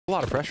A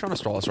lot of pressure on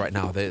Astralis right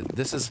now.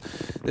 This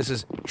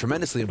is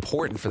tremendously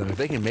important for them. If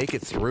they can make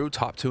it through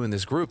top 2 in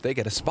this group, they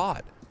get a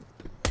spot.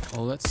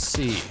 Well, let's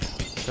see.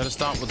 Got to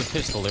start with the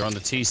pistol. They're on the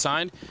T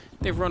side.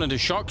 They've run into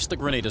Shocks. The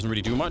grenade doesn't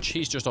really do much.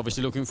 He's just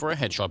obviously looking for a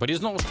headshot. But he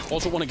doesn't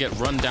also want to get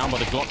run down by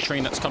the Glock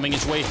train that's coming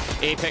his way.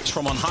 Apex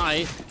from on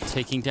high,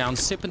 taking down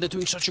Sip, and they're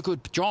doing such a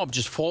good job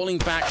just falling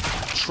back,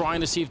 trying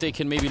to see if they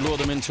can maybe lure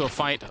them into a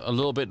fight a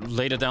little bit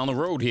later down the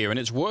road here. And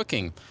it's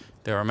working.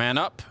 They're a man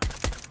up.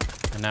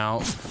 And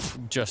now,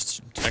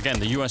 just, again,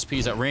 the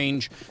USPs at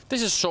range.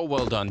 This is so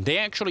well done. They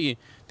actually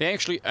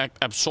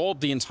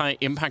absorbed the entire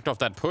impact of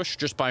that push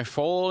just by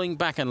falling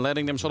back and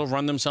letting them sort of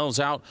run themselves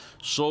out,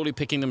 slowly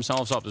picking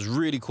themselves up. It's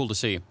really cool to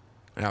see.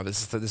 Now,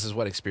 this is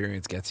what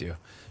experience gets you.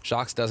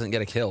 Shocks doesn't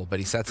get a kill, but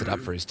he sets it up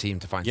for his team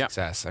to find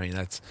success. I mean,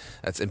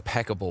 that's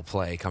impeccable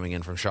play coming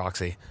in from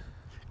Shoxy.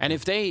 And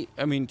if they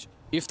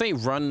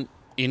run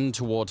in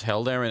towards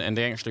hell there and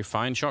they actually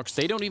find Shocks,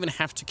 they don't even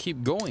have to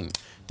keep going.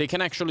 They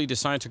can actually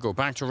decide to go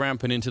back to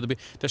ramp and into the...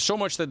 There's so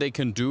much that they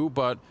can do,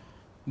 but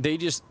they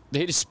just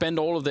spend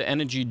all of the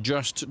energy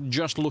just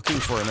looking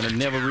for him, and it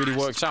never really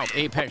works out.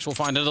 Apex will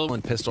find another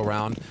one. Pistol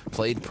round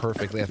played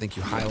perfectly. I think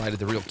you highlighted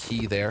the real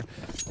key there,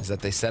 is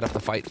that they set up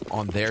the fight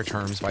on their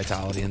terms,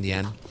 Vitality in the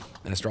end.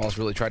 And Astralis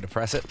really tried to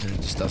press it, and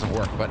it just doesn't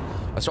work. But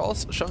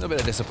Astralis showing a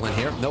bit of discipline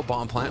here. No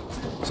bomb plant,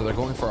 so they're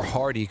going for a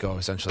hard eco,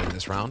 essentially, in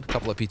this round. A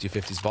couple of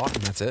P250s bought,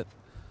 and that's it.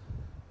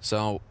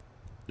 So,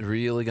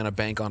 really going to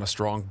bank on a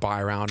strong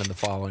buy round in the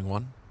following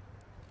one.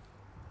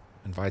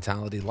 And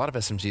Vitality, a lot of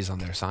SMGs on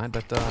their side,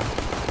 but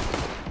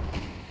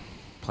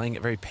playing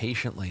it very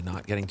patiently,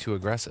 not getting too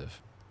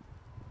aggressive.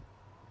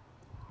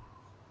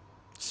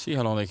 See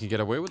how long they can get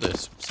away with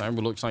this.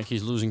 Cyber looks like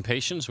he's losing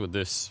patience with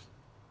this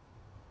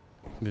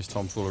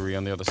tomfoolery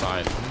on the other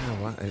side.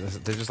 Yeah, well,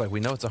 they're just like, we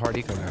know it's a hard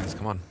eco, guys.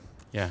 Come on.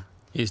 Yeah,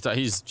 he's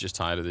just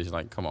tired of this. He's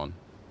like, come on,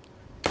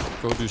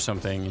 go do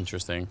something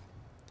interesting.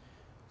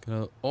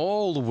 Go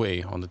all the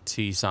way on the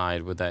T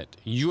side with that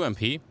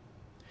UMP.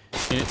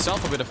 In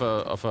itself, a bit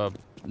of a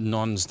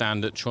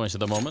non-standard choice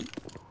at the moment.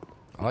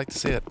 I like to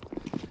see it.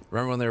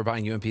 Remember when they were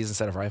buying UMPs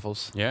instead of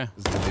rifles? Yeah.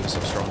 They were so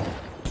strong.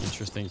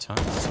 Interesting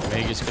times.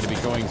 Vegas going to be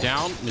going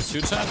down.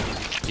 Misuta,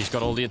 he's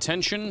got all the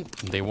attention.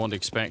 They won't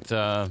expect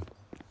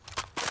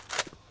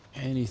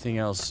anything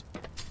else.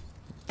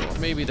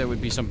 Maybe there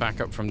would be some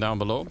backup from down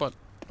below, but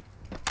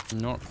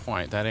not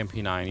quite. That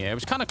MP9, yeah, it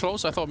was kind of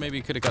close. I thought maybe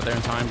he could have got there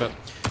in time, but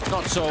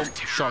not so.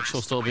 Shocks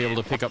will still be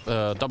able to pick up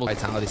double.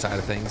 Vitality side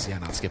of things, yeah,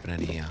 not skipping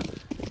any.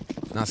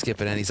 Not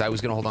skipping any. I was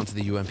going to hold on to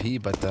the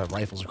UMP, but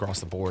rifles across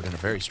the board and a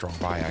very strong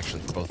buy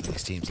actually for both of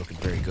these teams, looking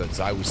very good.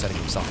 Zai was setting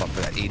himself up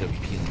for that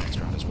AWP in the next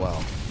round as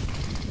well.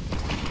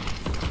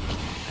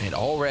 And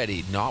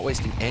already not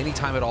wasting any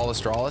time at all,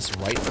 Astralis,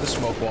 right for the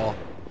smoke wall.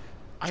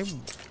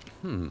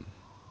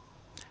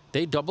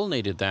 They double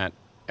naded that,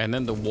 and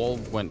then the wall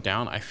went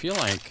down. I feel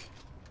like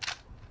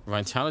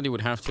Vitality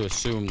would have to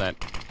assume that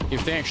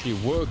if they actually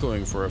were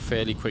going for a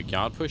fairly quick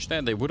yard push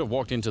there, they would have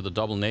walked into the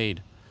double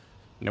nade.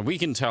 Now, we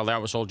can tell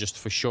that was all just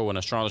for show, and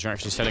Astralis are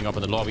actually setting up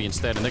in the lobby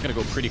instead, and they're going to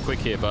go pretty quick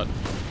here, but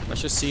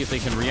let's just see if they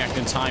can react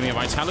in time here.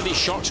 Vitality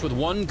Shocks with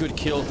one good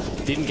kill,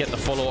 didn't get the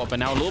follow-up, and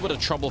now a little bit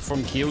of trouble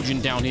from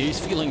Kyojin down here. He's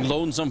feeling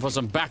lonesome for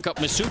some backup.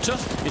 Misuta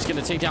is going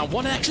to take down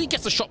one and actually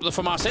gets the shot with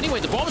the FAMAS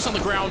anyway. The bomb is on the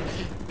ground.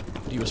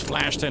 He was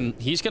flashed, and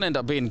he's going to end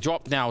up being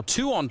dropped now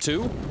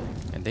 2-on-2,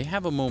 and they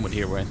have a moment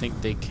here where I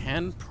think they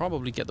can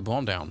probably get the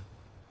bomb down.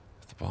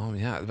 Bomb,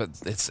 yeah, but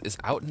it's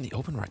out in the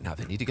open right now.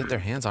 They need to get their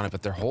hands on it,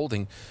 but they're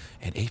holding.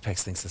 And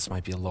Apex thinks this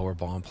might be a lower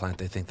bomb plant.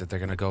 They think that they're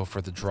going to go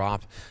for the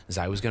drop.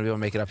 Zai was going to be able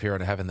to make it up here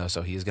into heaven, though,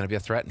 so he is going to be a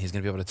threat, and he's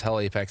going to be able to tell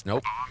Apex,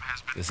 nope,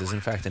 this is,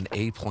 in fact, an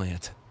A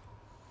plant.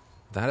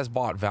 That has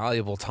bought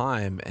valuable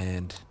time,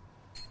 and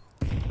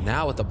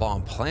now with the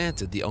bomb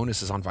planted, the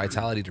onus is on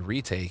Vitality to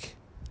retake.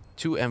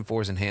 2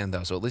 M4s in hand,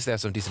 though, so at least they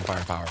have some decent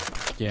firepower.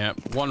 Yeah,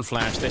 one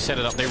flash. They set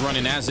it up. They run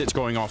in as it's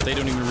going off. They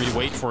don't even really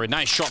wait for it.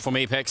 Nice shot from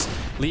Apex.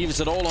 Leaves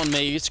it all on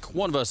Maze.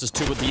 1 versus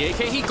 2 with the AK.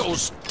 He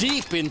goes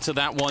deep into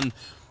that one.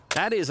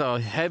 That is a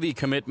heavy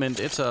commitment.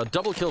 It's a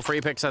double kill for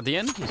Apex at the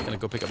end. He's going to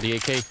go pick up the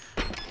AK.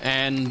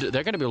 And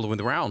they're going to be able to win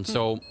the round.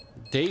 So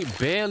they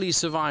barely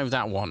survived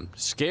that one.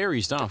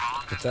 Scary stuff.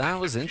 But that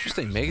was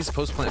interesting. Mega's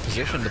post-plant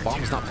position. The bomb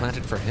was not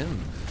planted for him.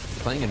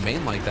 Playing in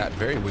main like that,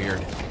 very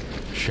weird.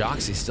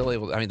 Shocks, he's still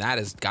able to, I mean, that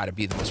has got to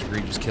be the most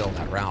egregious kill in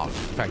that round. The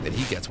fact that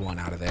he gets one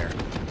out of there.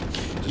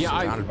 Just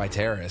surrounded by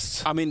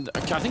terrorists. I mean,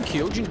 I think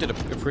Kyojin did a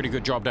pretty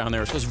good job down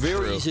there. It was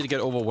very easy to get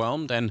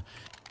overwhelmed, and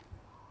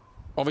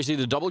obviously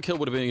the double kill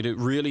would have been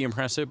really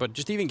impressive, but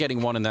just even getting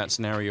one in that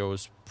scenario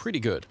is pretty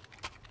good.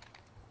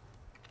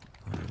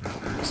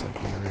 Looks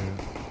like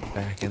we're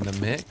back in the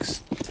mix.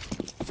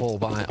 Full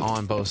buy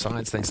on both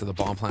sides, thanks to the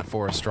bomb plant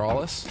for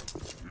Astralis.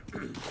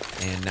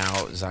 And now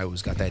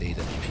Zaiwu's got that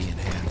AWP in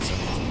hand, so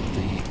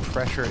the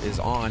pressure is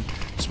on.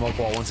 Smoke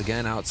wall once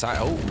again outside.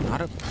 Oh,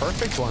 not a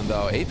perfect one,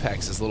 though.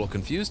 Apex is a little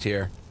confused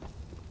here.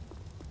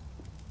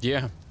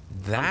 Yeah.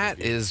 That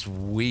is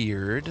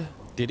weird.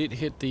 Did it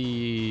hit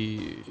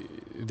the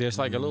There's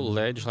like a little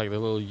ledge, like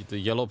the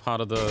yellow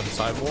part of the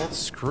sidewalk.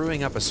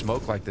 Screwing up a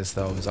smoke like this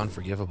though is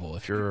unforgivable.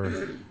 If you're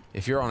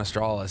on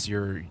Astralis,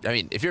 I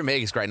mean, if you're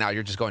Magisk right now,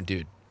 you're just going,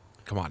 dude,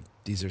 come on.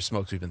 These are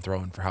smokes we've been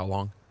throwing for how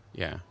long?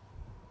 Yeah,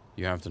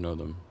 you have to know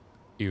them.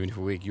 Even if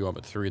we wake you up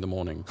at 3 in the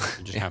morning,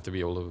 you just have to be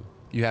able to.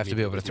 You have to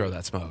be able to throw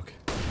that smoke.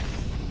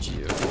 It's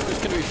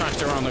going to be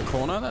fast around the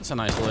corner. That's a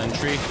nice little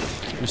entry.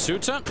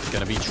 Masuta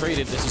going to be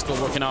traded. This is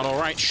still working out all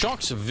right.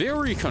 Shock's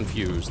very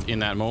confused in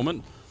that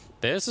moment.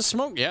 There's the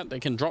smoke. Yeah, they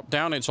can drop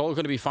down. It's all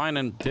going to be fine.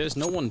 And there's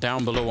no one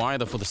down below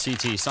either for the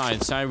CT side.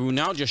 Saivu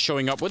now just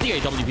showing up with the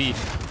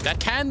AWP. That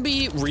can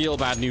be real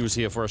bad news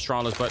here for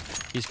Astralis, but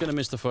he's going to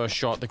miss the first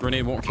shot. The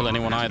grenade won't kill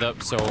anyone either.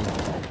 So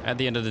at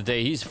the end of the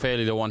day, he's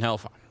fairly low on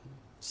health.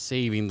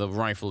 Saving the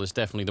rifle is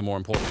definitely the more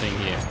important thing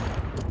here.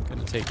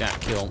 Going to take that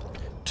kill.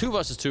 2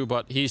 versus 2,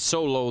 but he's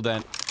so low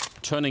that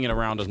turning it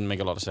around doesn't make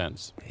a lot of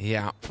sense.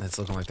 Yeah, it's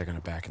looking like they're going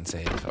to back and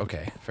save.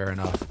 Okay, fair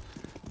enough.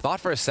 Thought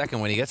for a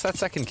second when he gets that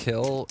second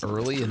kill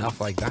early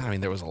enough like that, I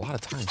mean, there was a lot of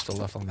time still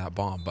left on that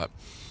bomb, but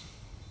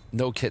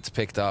no kits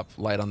picked up,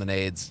 light on the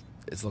nades.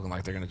 It's looking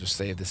like they're going to just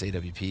save this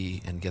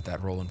AWP and get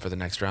that rolling for the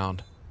next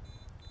round.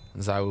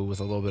 Zaiwu with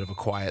a little bit of a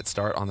quiet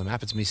start on the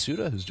map. It's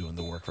Masuta who's doing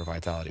the work for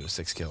Vitality with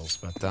 6 kills.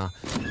 But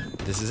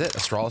this is it.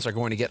 Astralis are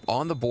going to get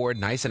on the board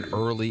nice and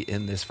early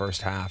in this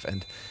first half.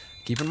 And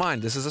keep in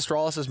mind, this is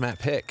Astralis' map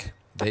pick.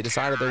 They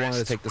decided they wanted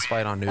to take this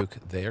fight on Nuke.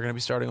 They are going to be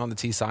starting on the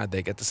T side.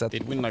 They get to set.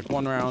 They'd win like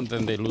 1 round,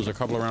 then they'd lose a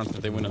couple of rounds,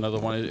 but they win another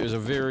one. It was a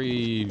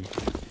very...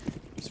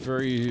 It's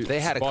very... They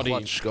had a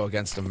clutch go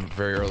against them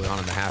very early on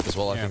in the half as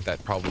well. I think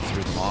that probably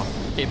threw them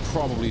off. It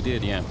probably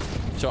did, yeah.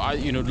 So I,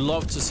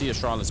 love to see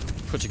Astralis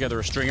put together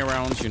a string of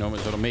rounds, sort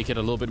of make it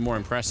a little bit more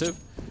impressive.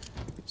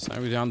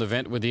 Saivu down the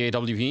vent with the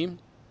AWP.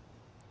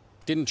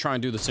 Didn't try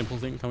and do the simple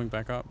thing, coming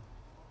back up.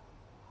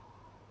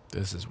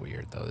 This is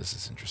weird, though. This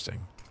is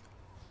interesting.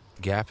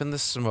 Gap in the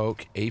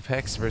smoke.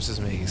 Apex versus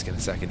Magisk in a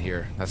second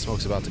here. That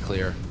smoke's about to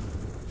clear.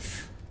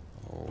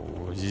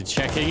 Oh, is he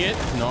checking it?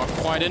 Not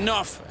quite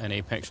enough. And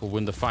Apex will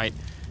win the fight.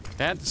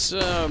 That's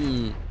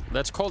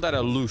let's call that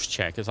a loose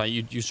check. It's like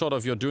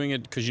you're doing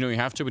it because you know you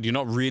have to, but you're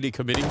not really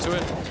committing to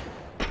it.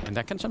 And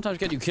that can sometimes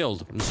get you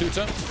killed.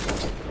 Masuta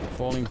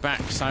falling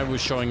back. Saivu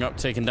showing up,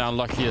 taking down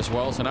Lucky as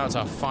well. So now it's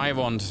a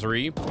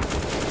 5-on-3.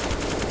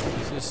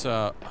 This is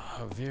a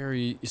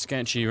very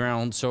sketchy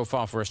round so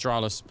far for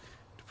Astralis.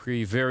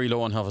 Dupree very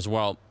low on health as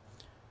well.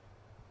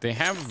 They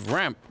have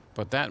ramp,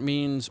 but that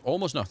means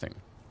almost nothing.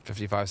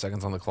 55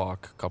 seconds on the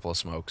clock, couple of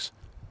smokes.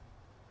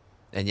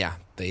 And yeah,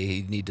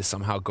 they need to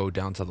somehow go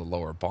down to the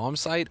lower bomb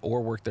site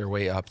or work their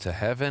way up to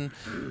heaven.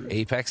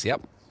 Apex,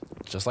 yep.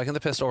 Just like in the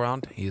pistol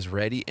round, he is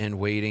ready and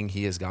waiting.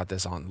 He has got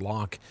this on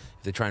lock.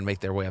 If they try and make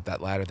their way up that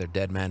ladder, they're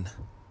dead men.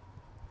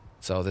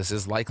 So this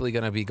is likely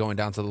going to be going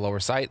down to the lower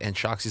site, and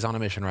Shoxy's on a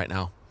mission right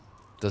now.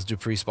 Does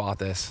Dupree spot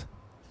this?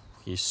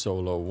 He's so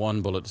low.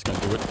 1 bullet is going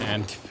to do it,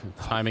 and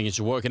timing is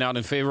working out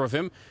in favor of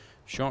him.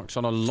 Shox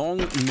on a long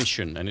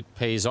mission, and it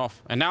pays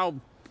off. And now,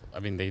 I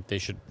mean, they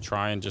should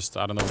try and just,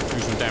 I don't know, do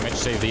some damage,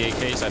 save the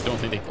AKs. I don't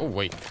think they... Oh,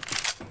 wait.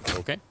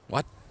 Okay.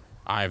 What?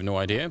 I have no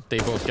idea. They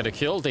both get a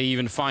kill. They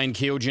even find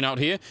Kyojin out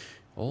here.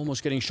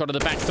 Almost getting shot at the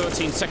back.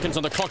 13 seconds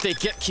on the clock. They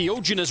get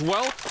Kyojin as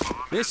well.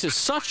 This is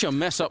such a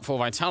mess up for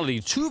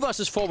Vitality. 2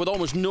 versus 4 with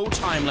almost no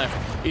time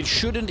left. It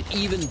shouldn't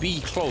even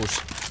be close.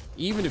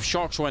 Even if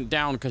Shox went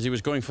down because he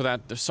was going for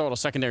that sort of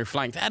secondary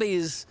flank,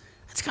 that's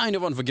kind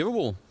of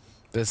unforgivable.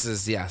 This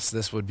is, yes,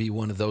 this would be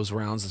one of those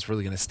rounds that's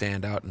really going to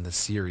stand out in the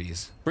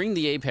series. Bring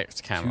the Apex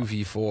camera.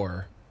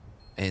 2v4.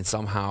 And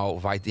somehow,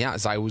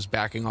 Zaiwu's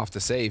backing off to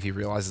save. He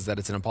realizes that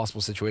it's an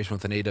impossible situation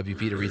with an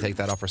AWP to retake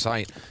that upper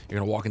site. You're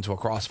going to walk into a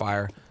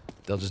crossfire.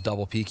 They'll just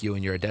double peek you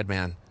and you're a dead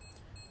man.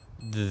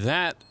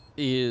 That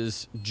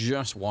is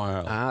just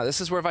wild.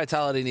 This is where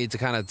Vitality needs to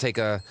kind of take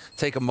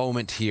a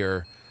moment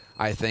here,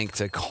 I think,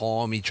 to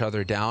calm each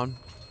other down.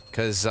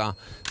 Because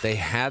they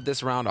had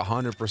this round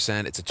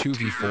 100%. It's a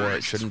 2v4.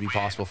 It shouldn't be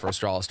possible for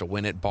Astralis to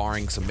win it,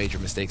 barring some major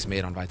mistakes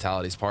made on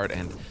Vitality's part.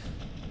 And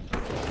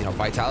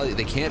Vitality,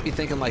 they can't be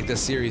thinking like this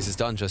series is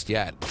done just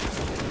yet.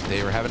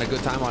 They were having a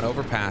good time on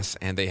Overpass,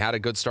 and they had a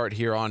good start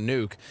here on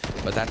Nuke,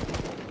 but that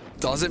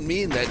doesn't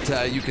mean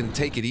that you can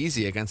take it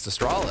easy against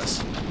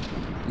Astralis.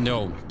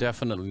 No,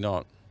 definitely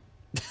not.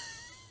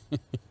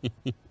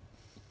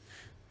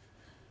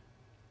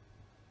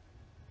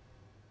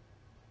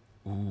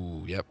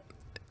 Ooh, yep.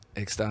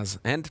 Extaz.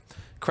 And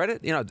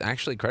credit,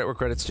 actually credit where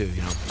credit's due.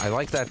 I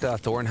like that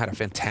Thorn had a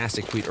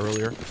fantastic tweet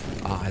earlier.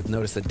 I've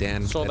noticed that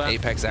Dan at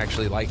Apex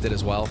actually liked it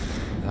as well,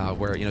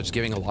 where, just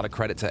giving a lot of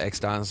credit to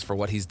Extaz for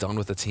what he's done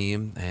with the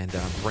team and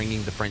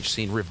bringing the French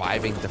scene,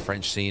 reviving the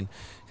French scene.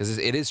 Because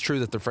it is true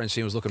that the French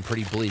scene was looking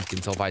pretty bleak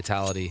until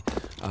Vitality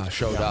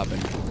showed up,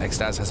 and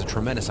Extaz has a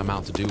tremendous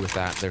amount to do with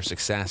that, their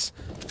success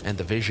and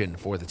the vision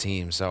for the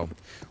team. So,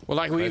 well,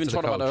 like we even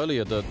talked about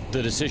earlier, the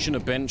decision to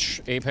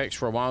bench Apex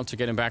for a while to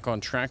get him back on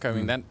track. I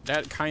mean,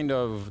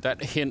 that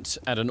hints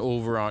at an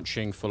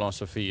overarching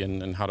philosophy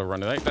and how to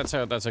run it. That's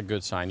a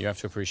good sign. You have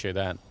to appreciate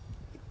that.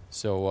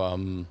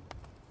 So,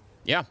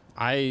 yeah,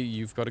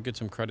 you've got to get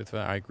some credit for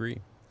that. I agree.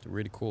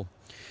 Really cool.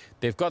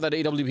 They've got that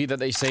AWP that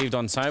they saved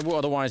on Cyber,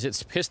 otherwise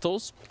it's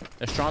pistols.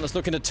 Astralis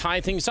looking to tie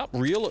things up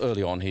real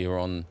early on here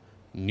on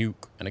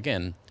Nuke. And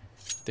again,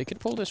 they could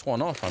pull this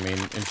one off. I mean,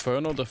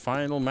 Inferno, the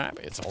final map,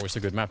 it's always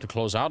a good map to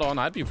close out on.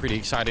 I'd be pretty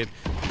excited.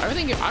 I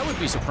think I would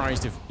be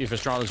surprised if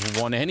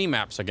Astralis won any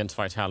maps against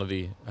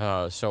Vitality.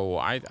 So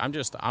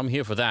I'm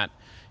here for that.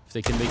 If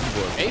they can make it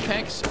work.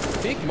 Apex,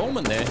 big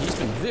moment there. He's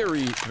been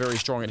very, very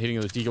strong at hitting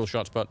those deagle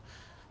shots, but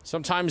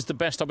sometimes the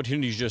best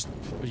opportunities just,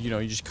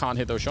 you just can't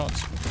hit those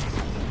shots.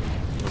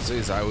 We'll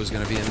see. Zai was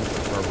going to be in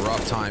for a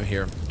rough time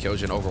here.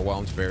 Kyojin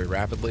overwhelmed very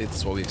rapidly.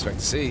 That's what we expect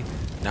to see.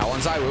 Now on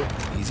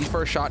Zaiwu. Easy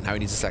first shot. Now he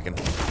needs a second.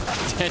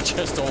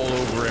 Just all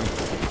over him.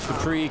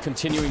 Dupree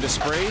continuing to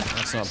spray.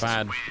 That's not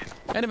bad.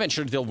 And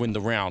eventually they'll win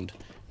the round.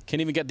 Can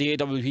even get the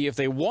AWP if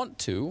they want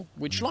to,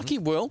 which Lucky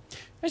will.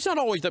 It's not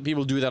always that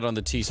people do that on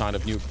the T side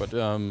of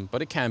Nuke,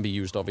 but it can be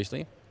used,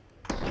 obviously.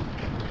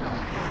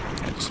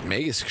 And just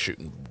Magus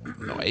shooting,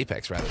 no,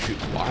 Apex rather,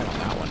 shooting wide on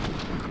that one.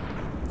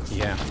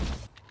 Yeah.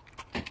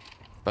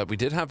 But we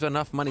did have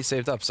enough money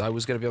saved up, so I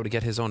was going to be able to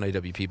get his own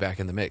AWP back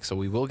in the mix. So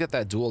we will get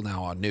that duel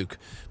now on Nuke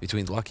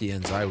between Lucky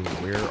and Zaiwu.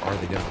 Where are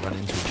they going to run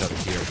into each other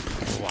here?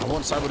 Well, I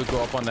want Zaiwu to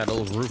go up on that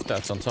little roof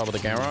that's on top of the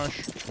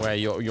garage, where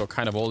you're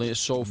kind of all in. It's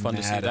so fun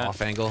to see that.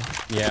 Off angle.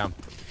 Yeah.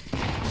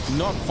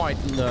 Not quite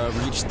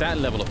reached that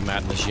level of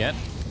madness yet.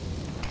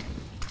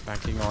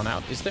 Backing on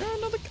out. Is there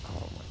another?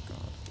 Oh my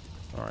god.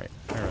 All right,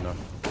 fair enough.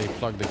 They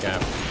plugged the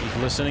gap.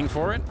 He's listening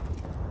for it.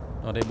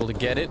 Not able to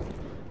get it.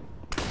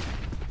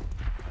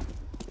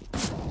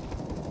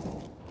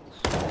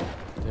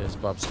 There's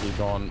Bubsky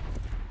gone.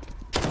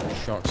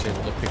 Shock's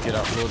able to pick it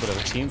up. A little bit of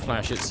a team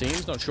flash, it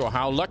seems. Not sure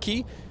how.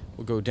 Lucky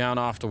will go down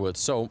afterwards.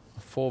 So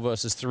 4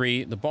 versus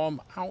 3. The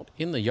bomb out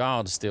in the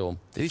yard still.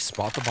 Did he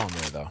spot the bomb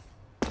there though?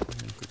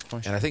 Good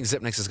question. And I think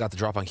Zipnix has got the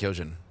drop on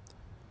Kyojin.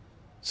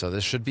 So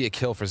this should be a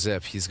kill for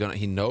Zip.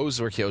 He knows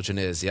where Kyojin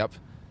is. Yep.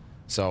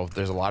 So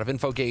there's a lot of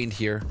info gained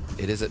here.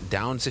 It is a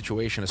down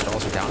situation.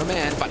 Astralis are down a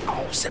man, but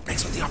oh,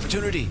 Zipnix with the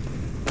opportunity.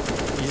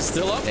 He's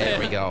still up there. There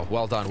we go.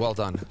 Well done. Well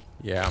done.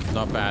 Yeah,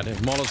 not bad.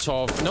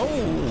 Molotov. No!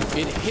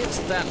 It hits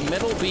that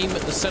metal beam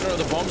at the center of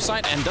the bomb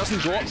site and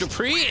doesn't go up.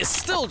 Dupree is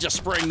still just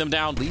spraying them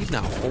down. Lead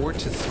now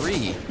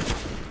 4-3.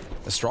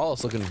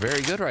 Astralis looking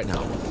very good right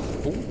now.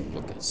 Oh,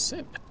 look at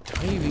Zip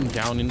diving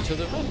down into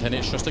the vent. And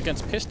it's just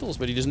against pistols,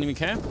 but he doesn't even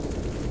care.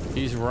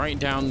 He's right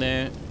down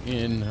there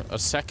in a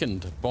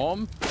second.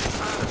 Bomb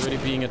already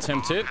being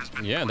attempted.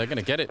 Yeah, they're going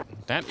to get it.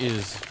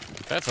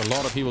 That's a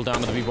lot of people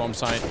down to the B-bomb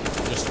site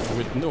just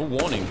with no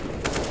warning.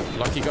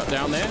 Lucky got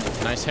down there.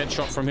 Nice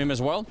headshot from him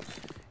as well.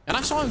 And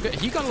I saw him,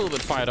 he got a little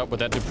bit fired up with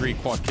that Dupree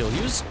quad kill.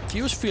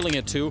 He was feeling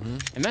it too.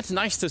 And that's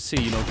nice to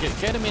see,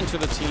 get him into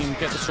the team,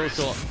 get the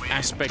social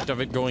aspect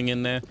of it going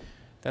in there.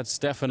 That's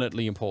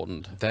definitely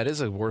important. That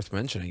is worth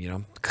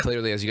mentioning,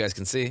 Clearly, as you guys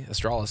can see,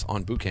 Astralis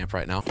on boot camp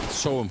right now.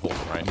 So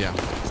important, right? Yeah,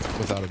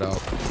 without a doubt.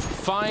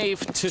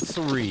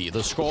 5-3. The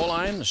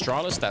scoreline,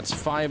 Astralis, that's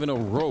 5 in a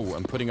row.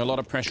 And putting a lot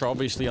of pressure,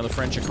 obviously, on the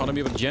French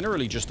economy, but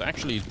generally just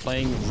actually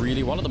playing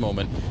really well at the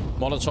moment.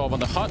 Molotov on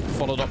the hut,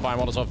 followed up by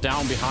Molotov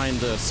down behind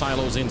the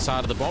silos inside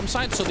of the bomb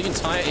site. So the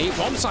entire A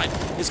bomb site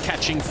is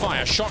catching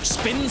fire. Shock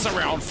spins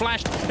around,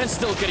 flashed, and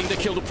still getting the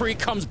kill. Dupree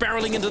comes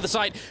barreling into the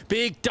site.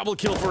 Big double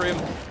kill for him.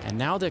 And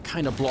now they're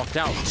kind of blocked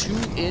out. 2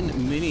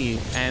 in mini,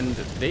 and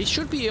they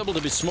should be able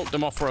to smoke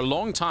them off for a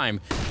long time.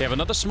 They have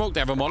another smoke. They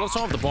have a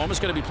Molotov. The bomb is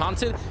going to be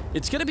planted.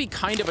 It's going to be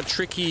kind of a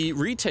tricky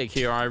retake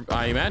here,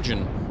 I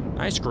imagine.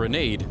 Nice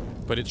grenade,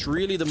 but it's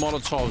really the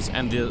Molotovs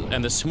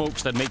and the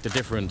smokes that make the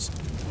difference.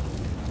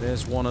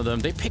 There's one of them.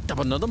 They picked up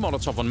another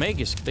Molotov on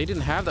Magus. They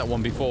didn't have that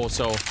one before,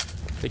 so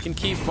they can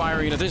keep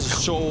firing. This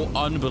is so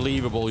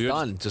unbelievable.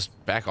 Done. Just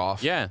back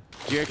off. Yeah.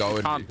 You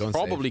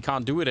probably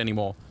can't do it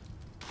anymore.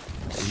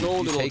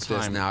 So little take time.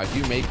 This now. If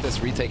you make this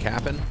retake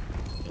happen,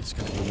 it's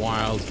going to be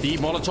wild. The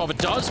Molotov, it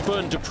does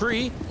burn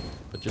Dupree.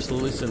 But just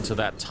listen to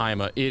that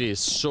timer. It is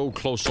so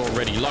close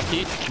already.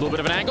 Lucky. A little bit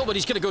of an angle, but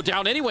he's going to go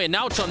down anyway.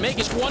 Now it's on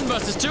Magus. 1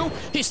 versus 2.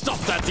 He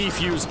stopped that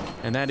defuse.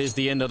 And that is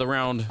the end of the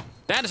round.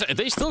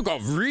 They still got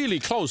really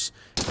close.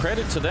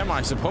 Credit to them,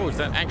 I suppose.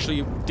 That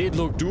actually did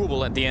look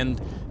doable at the end.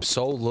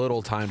 So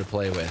little time to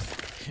play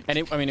with. And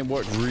it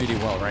worked really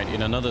well, right?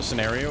 In another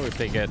scenario, if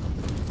they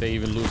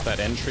even lose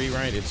that entry,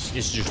 right? It's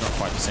just not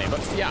quite the same.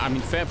 But yeah, I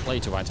mean, fair play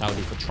to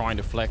Vitality for trying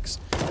to flex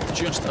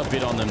just a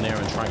bit on them there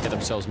and try and get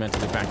themselves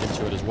mentally back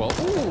into it as well.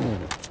 Ooh,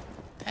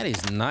 that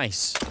is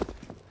nice.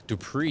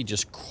 Dupree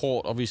just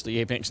caught, obviously,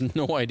 Apex.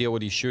 No idea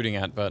what he's shooting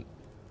at, but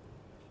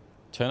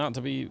turned out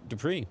to be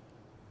Dupree.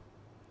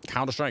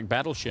 Counter-Strike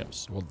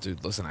battleships. Well,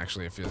 dude, listen,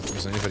 actually, if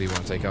there's anybody you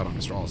want to take out on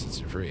Astralis, it's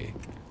Dupree.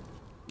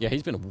 Yeah,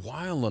 he's been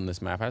wild on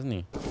this map, hasn't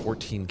he?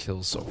 14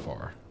 kills so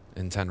far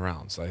in 10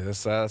 rounds. Like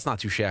that's not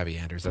too shabby,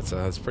 Anders.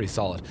 That's pretty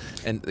solid.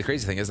 And the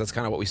crazy thing is, that's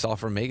kind of what we saw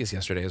from Magus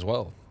yesterday as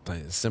well.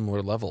 Like, a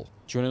similar level.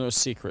 Do you want to know a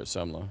secret,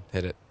 Semler?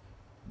 Hit it.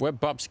 Where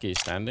Bubsky is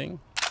standing,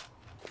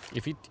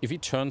 if he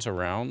turns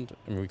around,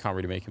 I mean, we can't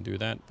really make him do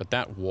that, but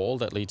that wall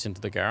that leads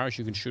into the garage,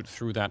 you can shoot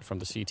through that from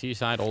the CT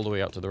side all the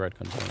way out to the red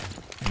container.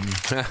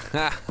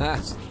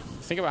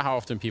 think about how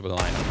often people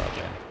line up out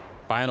there.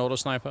 Buy an auto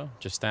sniper,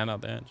 just stand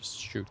out there, and just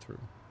shoot through.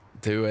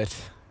 Do it.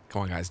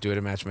 Come on, guys. Do it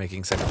in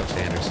matchmaking. Set up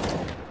standards.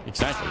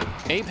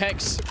 Exactly.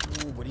 Apex,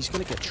 ooh, but he's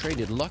going to get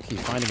traded lucky,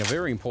 finding a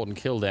very important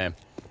kill there.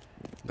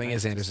 The thing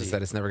is, Anders, is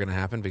that it's never going to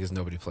happen because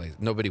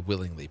nobody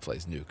willingly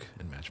plays Nuke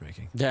in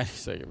matchmaking. That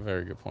is a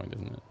very good point,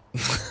 isn't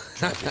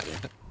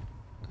it?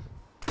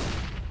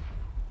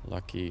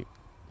 Lucky.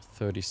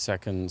 30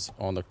 seconds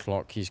on the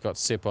clock. He's got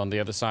Sip on the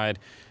other side.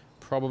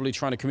 Probably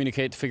trying to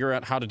communicate to figure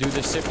out how to do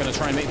this. Sip going to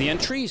try and make the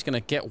entry. He's going to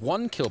get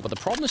one kill, but the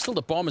problem is still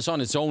the bomb is on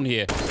its own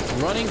here.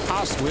 Running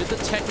past with the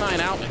Tech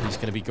 9 out, and he's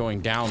going to be going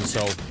down.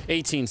 So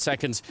 18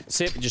 seconds.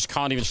 Sip just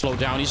can't even slow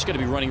down. He's just going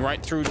to be running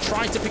right through,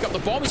 trying to pick up the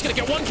bomb. He's going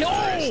to get one kill.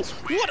 Oh,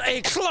 what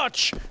a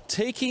clutch!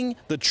 Taking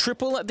the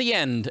triple at the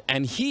end,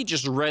 and he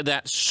just read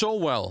that so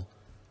well.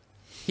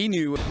 He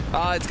knew.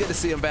 It's good to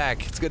see him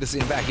back. It's good to see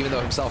him back, even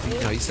though himself,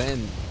 he's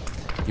saying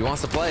he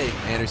wants to play.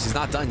 Anders, he's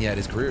not done yet.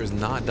 His career is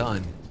not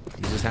done.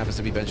 He just happens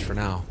to be benched for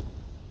now.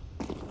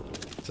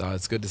 So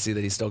it's good to see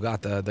that he's still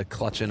got the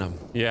clutch in him.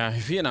 Yeah,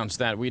 if he announced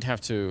that, we'd have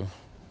to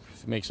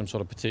make some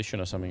sort of petition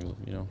or something,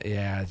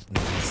 Yeah.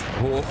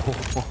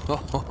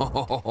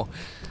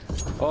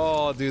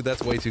 Oh, dude,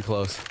 that's way too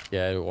close.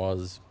 Yeah, it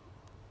was.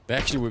 It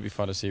actually would be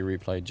fun to see a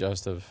replay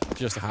just of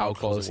how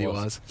close he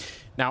was.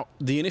 Now,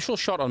 the initial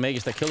shot on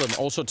Magus that killed him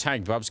also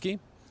tagged Bubsky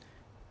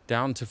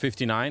down to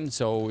 59,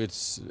 so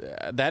it's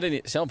that in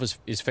itself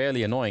is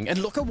fairly annoying. And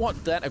look at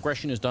what that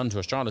aggression has done to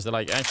Astralis. They're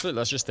like, actually,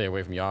 let's just stay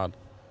away from Yard.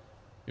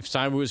 If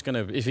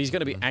he's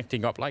gonna be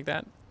acting up like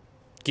that,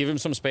 give him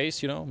some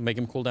space, make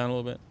him cool down a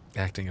little bit.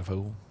 Acting a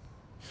fool.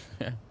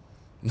 Yeah.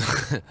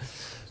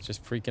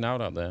 Just freaking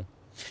out there.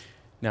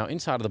 Now,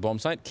 inside of the bomb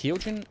site,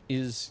 Kyojin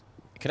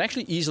could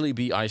actually easily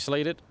be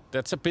isolated.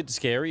 That's a bit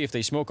scary. If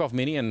they smoke off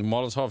Mini and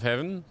Molotov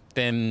Heaven,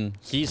 then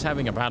he's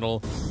having a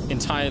battle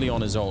entirely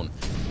on his own.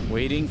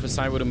 Waiting for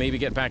Cyber to maybe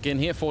get back in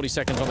here. 40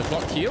 seconds on the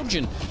clock.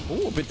 Kyojin,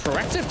 a bit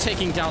proactive,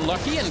 taking down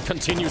Lucky and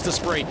continues the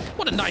spray.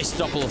 What a nice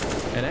double.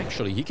 And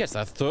actually, he gets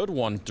that third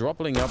one,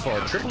 tripling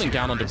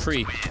down on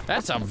Dupree.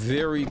 That's a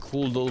very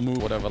cool little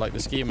move, whatever, like the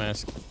ski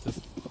mask.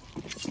 Just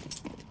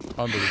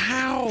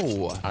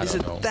unbelievable. How is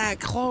it that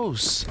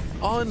close?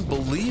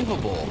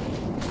 Unbelievable.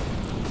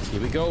 Here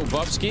we go,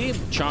 Bubsky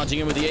charging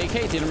in with the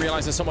AK. Didn't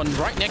realize there's someone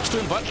right next to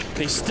him, but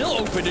they still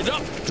opened it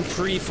up.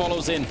 Dupree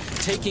follows in,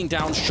 taking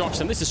down Shocks,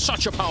 and this is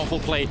such a powerful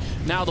play.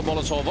 Now the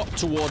Molotov up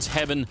towards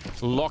Heaven,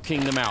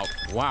 locking them out.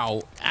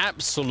 Wow,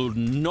 absolute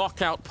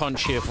knockout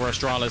punch here for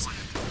Astralis.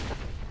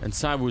 And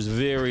Cyber was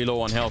very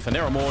low on health, and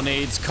there are more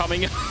nades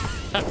coming.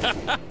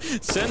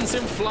 Sends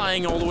him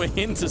flying all the way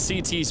into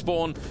CT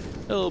spawn.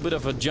 A little bit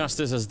of a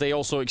justice as they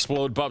also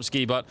explode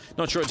Bubsky, but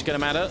not sure it's going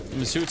to matter.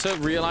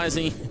 Masuta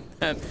realizing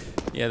that,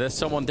 yeah, there's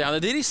someone down there.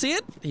 Did he see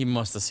it? He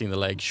must have seen the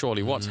leg,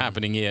 surely. What's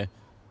happening here?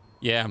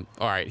 Yeah,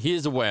 all right,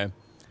 he's aware.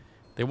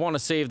 They want to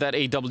save that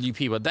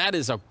AWP, but that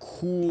is a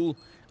cool,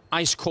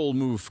 ice-cold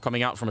move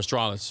coming out from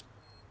Astralis.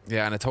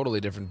 Yeah, and a totally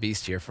different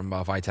beast here from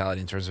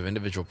Vitality in terms of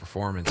individual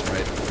performance,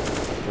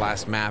 right?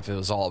 Last map, it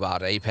was all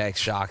about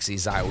Apex, Shoxy,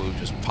 Zywoo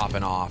just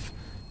popping off.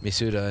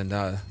 Masuda and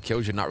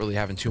Kyojin not really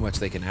having too much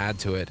they can add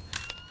to it.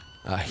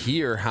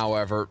 Here,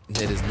 however,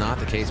 it is not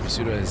the case.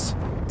 Masuda is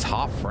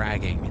top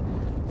fragging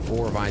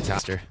for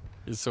Vitality.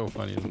 It's so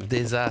funny, isn't it?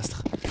 Disaster.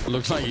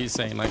 Looks like he's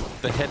saying, like,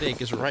 the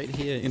headache is right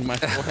here in my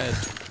forehead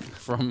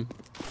from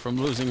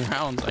losing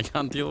rounds. I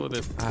can't deal with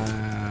it.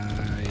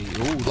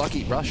 Ooh,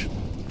 lucky rush.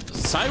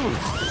 Zywoo.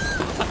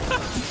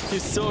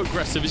 He's so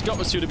aggressive. He's got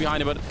Masuda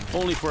behind him, but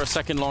only for a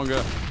second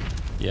longer.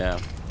 Yeah.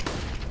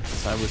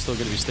 Zywoo's still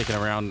going to be sticking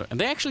around. And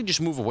they actually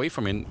just move away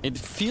from him. It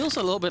feels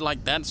a little bit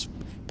like that's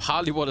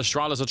partly what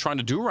Astralis are trying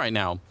to do right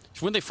now.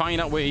 So when they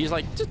find out where he's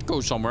like, just go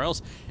somewhere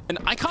else. And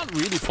I can't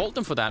really fault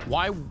them for that.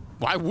 Why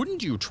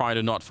wouldn't you try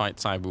to not fight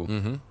Zywoo?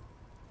 Mm-hmm.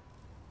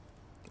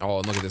 Oh,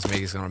 and look at this.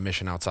 Magus on a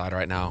mission outside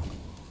right now.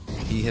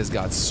 He has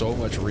got so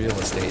much real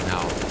estate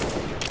now.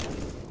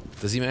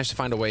 Does he manage to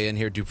find a way in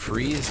here?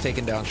 Dupree is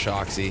taking down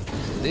Shoxy.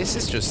 This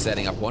is just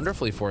setting up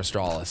wonderfully for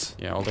Astralis.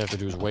 Yeah, all they have to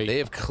do is wait. They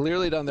have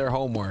clearly done their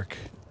homework.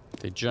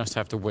 They just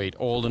have to wait.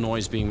 All the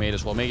noise being made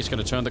as well. Magus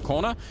going to turn the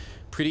corner.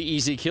 Pretty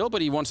easy kill,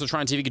 but he wants to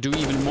try and see if he can do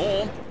even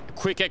more.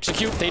 Quick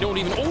execute. They don't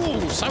even... Oh,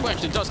 Zywoo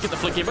actually does get the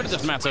flick in, but it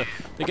doesn't matter.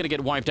 They're going to get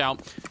wiped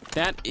out.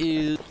 That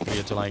is... You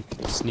had to, like,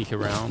 sneak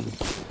around.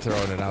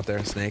 Throwing it out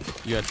there, Snake.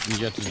 You had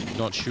to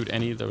not shoot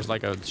any. There was,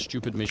 like, a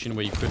stupid mission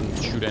where you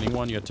couldn't shoot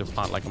anyone. You had to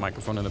plant, like, a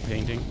microphone in the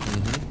painting.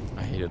 Mm-hmm.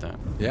 I hated that.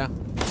 Yeah.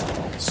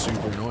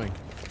 Super annoying.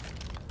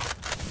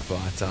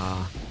 But,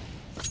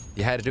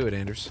 you had to do it,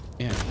 Anders.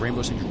 Yeah,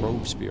 Rainbow Six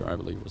Rogue Spear, I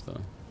believe, was the...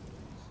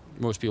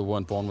 Most people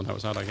weren't born when that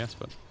was out, I guess,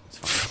 but it's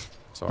fine.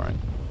 It's all right.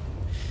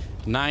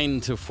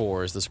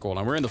 9-4 is the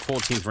scoreline. We're in the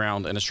 14th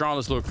round, and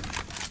Astralis look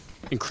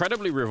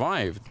incredibly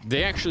revived.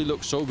 They actually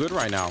look so good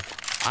right now.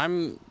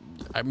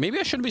 Maybe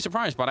I shouldn't be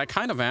surprised, but I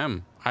kind of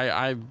am.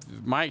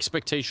 My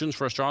expectations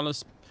for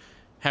Astralis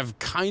have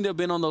kind of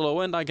been on the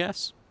low end, I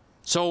guess.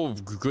 So,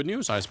 good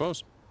news, I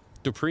suppose.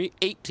 Dupree,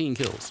 18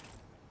 kills.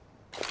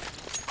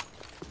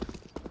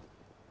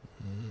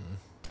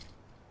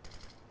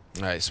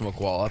 All right, smoke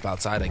wall up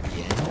outside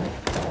again.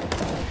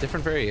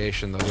 Different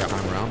variation though this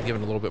time around,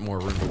 giving a little bit more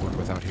room to work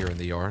with out here in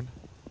the yard.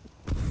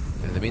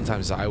 In the meantime,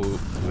 Zaiwu,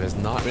 who has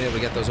not been able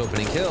to get those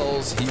opening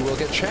kills, he will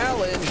get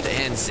challenged.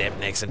 And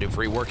Zipnix and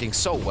Dupree working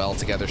so well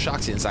together.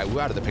 Shoxi and Zaiwu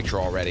out of the picture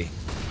already.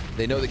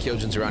 They know the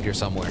Kyojin's around here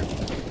somewhere.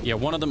 Yeah,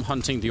 one of them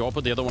hunting the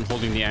AWP, the other one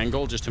holding the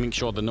angle, just to make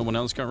sure that no one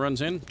else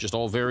runs in. Just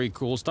all very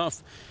cool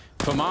stuff.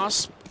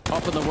 Famas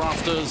up in the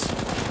rafters.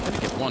 Let me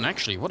get one,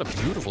 actually. What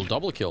a beautiful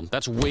double kill.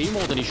 That's way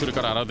more than he should have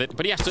got out of it.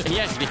 But he actually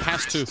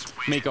has to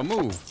make a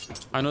move.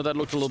 I know that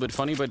looked a little bit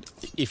funny, but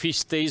if he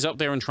stays up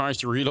there and tries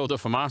to reload the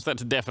Famas,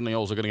 that's definitely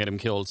also going to get him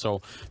killed.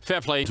 So, fair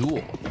play.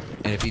 Duel.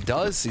 And if he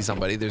does see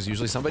somebody, there's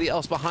usually somebody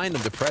else behind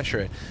him to pressure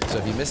it. So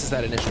if he misses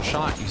that initial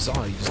shot, you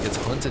saw he just gets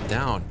hunted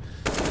down.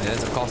 And it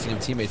ends up costing him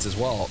teammates as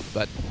well.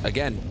 But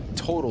again,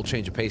 total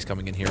change of pace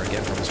coming in here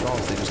again from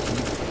Astralis. They just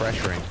keep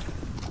pressuring.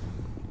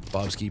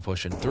 Bubsky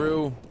pushing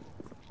through.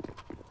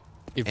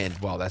 And,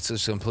 well, that's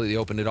just completely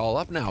opened it all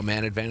up now.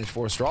 Man advantage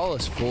for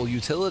Astralis, full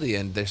utility,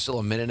 and there's still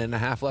a minute and a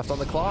half left on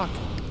the clock.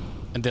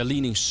 And they're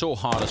leaning so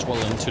hard as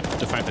well into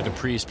the fact that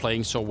Dupree is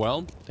playing so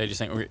well. They're just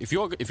saying, okay, if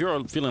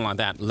you're feeling like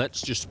that,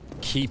 let's just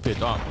keep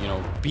it up. You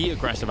know, be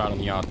aggressive out in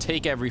the yard.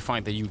 Take every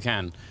fight that you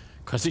can.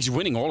 Because he's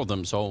winning all of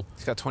them, so...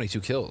 He's got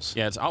 22 kills.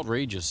 Yeah, it's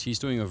outrageous. He's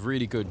doing a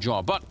really good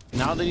job. But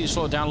now that he's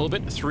slowed down a little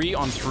bit, 3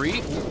 on 3.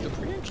 Ooh,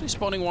 Dupree actually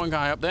spawning one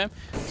guy up there.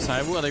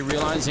 Saiwu, are they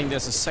realizing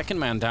there's a second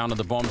man down at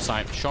the bomb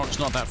site? Shock's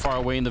not that far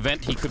away in the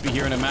vent. He could be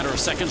here in a matter of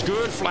seconds.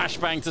 Good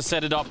flashbang to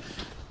set it up.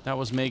 That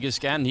was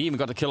Megascan. He even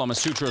got the kill on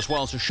Masutra as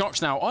well. So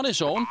Shock's now on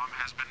his own.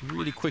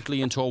 Really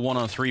quickly into a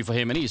 1-on-3 for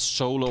him. And he's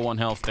so low on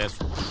health. There's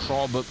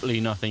probably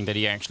nothing that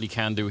he actually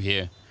can do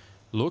here.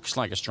 Looks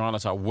like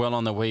Astralis are well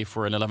on their way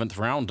for an 11th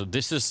round.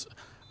 This is,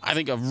 I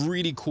think, a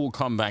really cool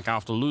comeback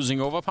after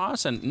losing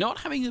Overpass and not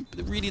having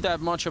really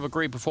that much of a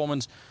great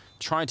performance.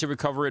 Tried to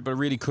recover it, but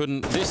really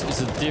couldn't. This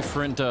is a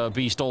different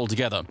beast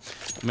altogether.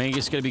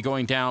 Megas going to be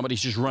going down, but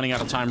he's just running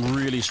out of time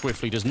really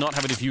swiftly. Does not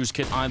have a defuse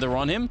kit either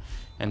on him.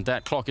 And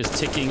that clock is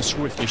ticking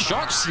swiftly.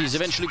 Shots, he's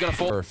eventually going to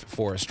fall.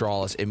 For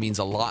Astralis, it means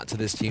a lot to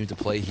this team to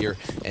play here,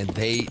 and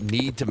they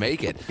need to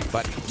make it.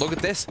 But look at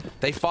this.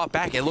 They fought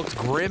back. It looked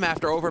grim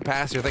after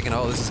Overpass. You're thinking,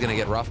 oh, this is going to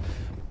get rough.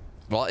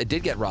 Well, it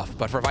did get rough,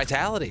 but for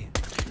Vitality.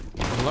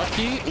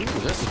 Lucky, ooh,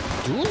 there's a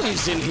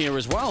dualies in here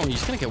as well.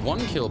 He's going to get one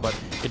kill, but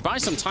it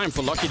buys some time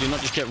for Lucky to not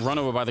just get run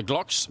over by the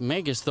Glocks.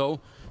 Megas, though,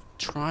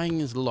 trying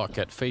his luck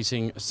at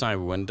facing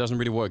Saiwu, and it doesn't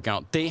really work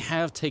out. They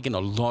have taken a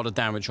lot of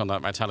damage on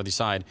that Vitality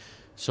side.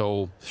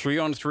 So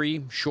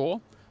 3-on-3, sure,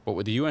 but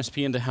with the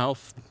USP and the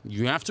health,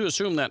 you have to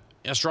assume that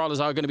Astralis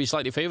are going to be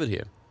slightly favored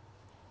here.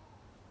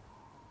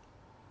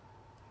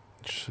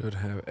 Should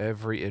have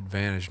every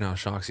advantage. Now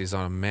Shoxy's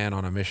on a man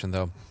on a mission,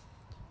 though.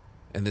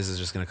 And this is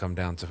just going to come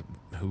down to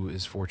who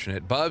is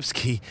fortunate.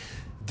 Bubsky,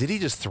 did he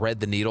just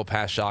thread the needle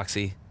past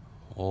Shoxy?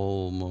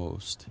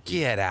 Almost.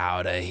 Get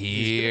out of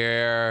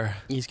here.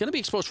 He's going to be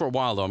exposed for a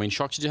while, though. I mean,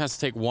 Shoxy just has to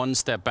take one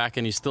step back,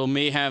 and he still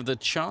may have the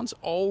chance.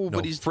 Oh, no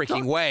but he's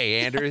freaking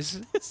way,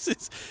 Anders.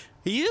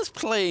 He is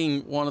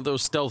playing one of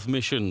those stealth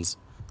missions.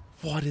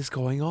 What is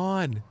going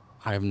on?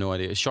 I have no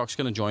idea. Shock's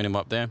going to join him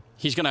up there.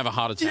 He's going to have a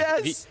heart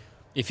attack. Yes.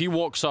 If he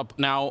walks up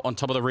now on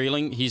top of the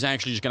railing, he's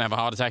actually just going to have a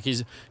heart attack.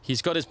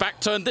 He's got his back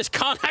turned. This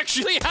can't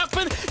actually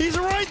happen. He's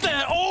right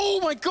there. Oh,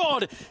 my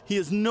God. He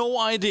has no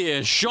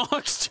idea.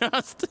 Shock's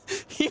just...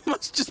 He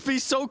must just be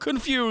so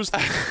confused.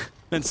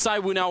 And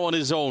Saiwu now on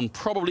his own,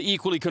 probably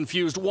equally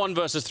confused. 1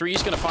 versus 3.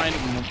 He's going to find,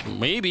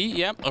 maybe,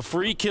 yep, a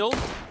free kill.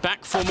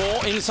 Back for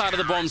more inside of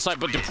the bomb site,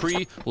 but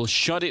Dupree will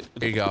shut it.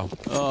 There you go.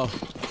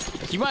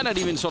 He might not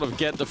even sort of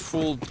get the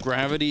full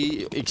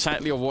gravity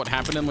exactly of what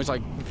happened. And was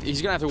like,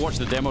 he's going to have to watch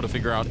the demo to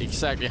figure out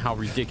exactly how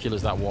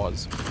ridiculous that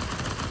was.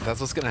 That's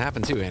what's going to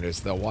happen too,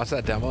 Anders. They'll watch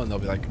that demo and they'll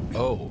be like,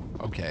 oh,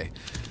 okay.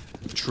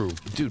 True.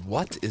 Dude,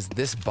 what is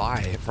this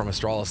buy from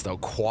Astralis, though?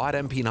 Quad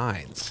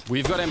MP9s.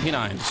 We've got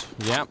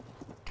MP9s. Yep.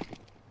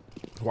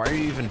 Why are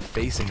you even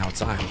facing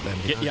outside with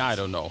them? Yeah, I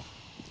don't know.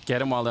 Get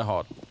them while they're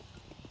hot.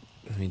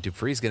 I mean,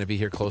 Dupree's going to be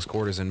here close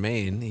quarters in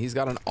main. He's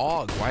got an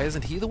AUG. Why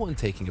isn't he the one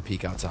taking a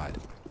peek outside?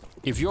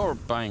 If you're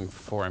buying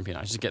 4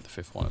 MP9s, just get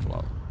the 5th one as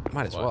well.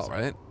 Might as well,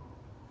 right?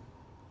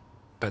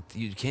 But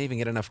you can't even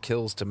get enough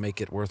kills to make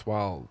it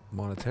worthwhile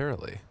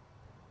monetarily.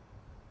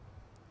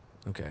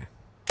 Okay.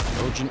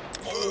 Trojan.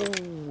 Oh,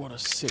 what a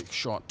sick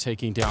shot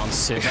taking down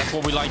Sid. That's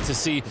what we like to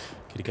see.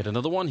 Could he get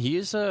another one? He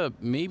is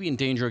maybe in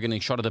danger of getting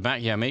shot at the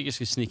back. Yeah,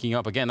 Magus is sneaking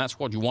up. Again, that's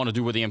what you want to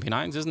do with the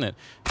MP9s, isn't it?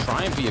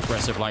 Try and be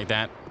aggressive like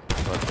that.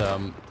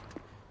 But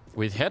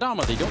with head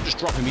armor, they don't just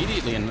drop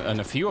immediately, and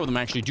a few of them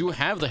actually do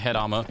have the head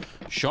armor.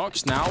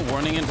 Shox now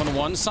running in from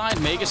one side.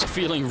 Magus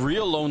feeling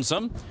real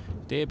lonesome.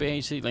 They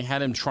basically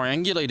had him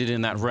triangulated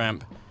in that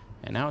ramp.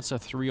 And now it's a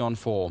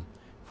 3-on-4.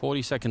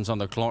 40 seconds on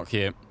the clock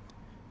here.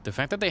 The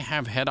fact that they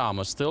have head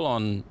armor still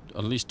on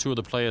at least 2 of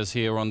the players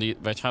here on the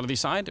Vitality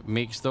side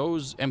makes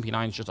those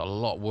MP9s just a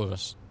lot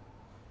worse.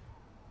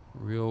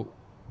 Real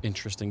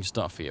interesting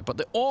stuff here. But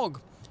the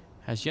AUG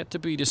has yet to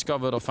be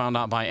discovered or found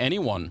out by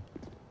anyone.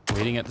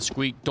 Waiting at the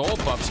squeak door.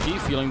 Bubsky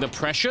feeling the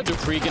pressure.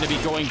 Dupree going to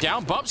be going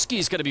down.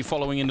 Bubsky's going to be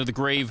following into the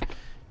grave.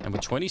 And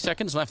with 20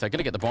 seconds left, they're going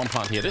to get the bomb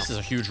plant here. This is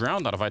a huge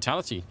round out of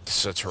Vitality.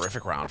 It's a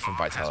terrific round from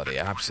Vitality.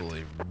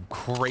 Absolutely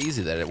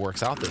crazy that it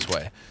works out this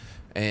way.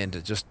 And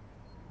it just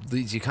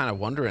leaves you kind of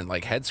wondering,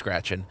 like head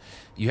scratching.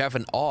 You have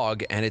an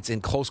AUG and it's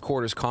in close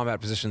quarters combat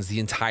positions the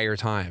entire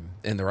time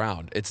in the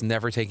round. It's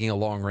never taking a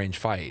long range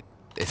fight.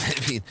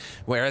 I mean,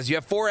 whereas you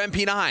have 4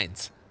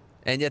 MP9s,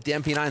 and yet the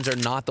MP9s are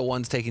not the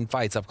ones taking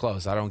fights up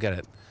close. I don't get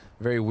it.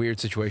 Very weird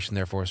situation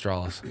there for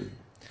Astralis.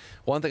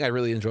 One thing I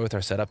really enjoy with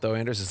our setup, though,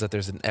 Anders, is that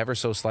there's an ever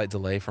so slight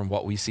delay from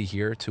what we see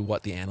here to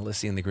what the analysts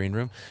see in the green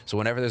room. So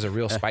whenever there's a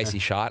real spicy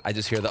shot, I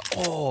just hear the,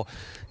 oh,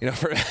 you know,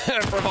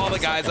 from all the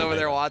guys over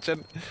there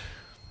watching.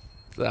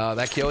 So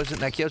that Kyojin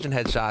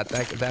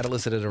headshot, that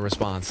elicited a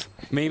response.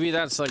 Maybe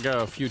that's like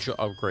a future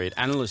upgrade.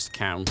 Analyst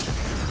cam.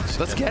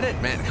 Let's get it,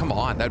 man. Come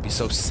on. That'd be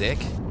so sick.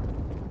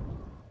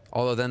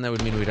 Although then that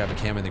would mean we'd have a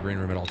cam in the green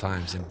room at all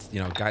times. And, you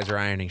know, guys are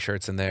ironing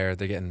shirts in there.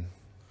 They're getting...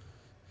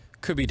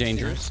 Could be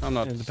dangerous. I'm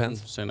not it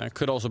depends. saying that.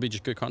 Could also be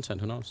just good content.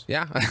 Who knows?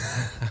 Yeah.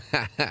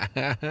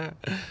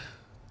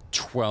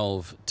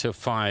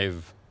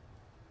 12-5.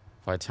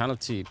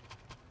 Vitality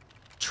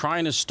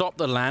trying to stop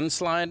the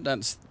landslide.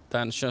 That's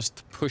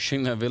just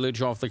pushing their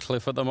village off the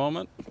cliff at the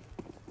moment.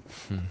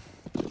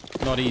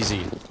 Not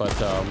easy, but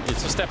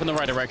it's a step in the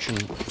right direction.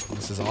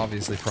 This has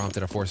obviously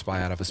prompted a force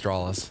buy out of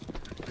Astralis.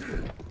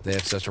 They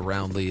have such a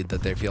round lead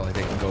that they feel like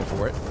they can go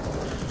for it.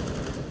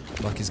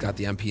 Lucky's got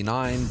the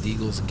MP9,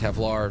 Deagles and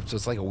Kevlar, so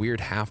it's like a weird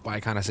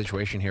half-buy kind of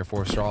situation here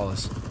for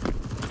Astralis.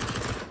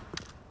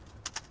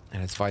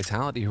 And it's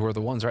Vitality who are the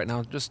ones right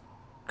now just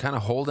kind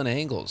of holding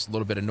angles. A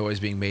little bit of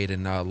noise being made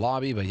in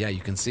lobby, but yeah,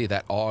 you can see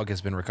that AUG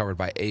has been recovered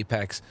by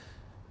Apex.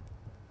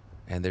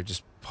 And they're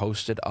just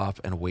posted up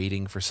and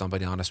waiting for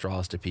somebody on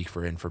Astralis to peek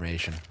for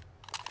information.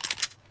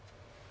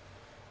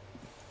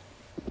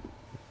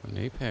 And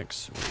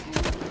Apex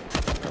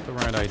got the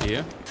right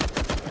idea.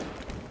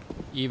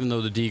 Even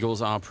though the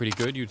Deagles are pretty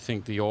good, you'd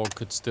think the AUG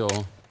could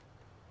still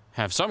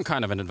have some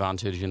kind of an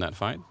advantage in that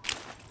fight.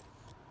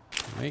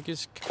 Meg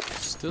is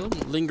still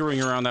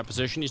lingering around that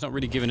position. He's not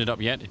really giving it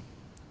up yet.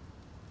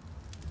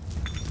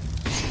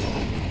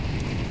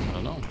 I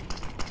don't know.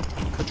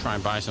 Could try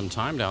and buy some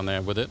time down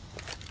there with it.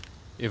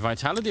 If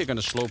Vitality are going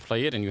to slow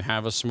play it and you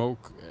have a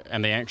smoke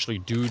and they actually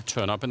do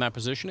turn up in that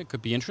position, it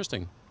could be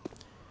interesting.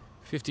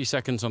 50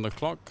 seconds on the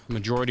clock.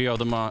 Majority of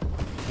them are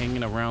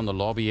hanging around the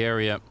lobby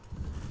area.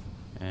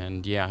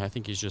 And yeah, I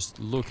think he's just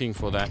looking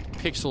for that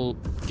pixel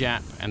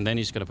gap, and then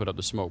he's going to put up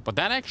the smoke. But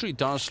that actually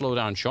does slow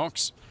down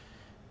Shocks.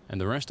 And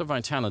the rest of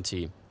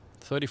Vitality,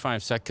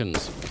 35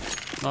 seconds.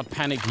 Not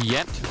panicked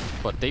yet,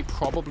 but they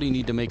probably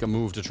need to make a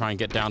move to try and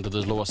get down to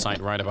the lower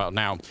site right about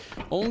now.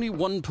 Only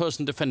one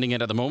person defending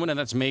it at the moment, and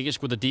that's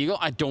Magisk with the Deagle.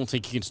 I don't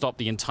think he can stop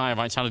the entire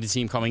Vitality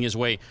team coming his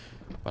way.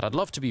 But I'd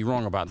love to be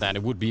wrong about that.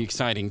 It would be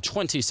exciting.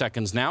 20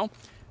 seconds now.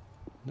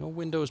 No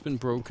window has been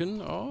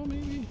broken. Oh,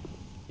 maybe...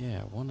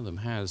 Yeah, one of them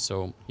has,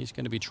 so he's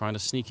going to be trying to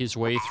sneak his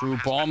way through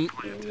bomb.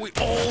 We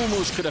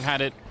almost could have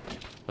had it,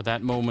 but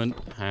that moment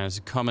has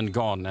come and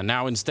gone. And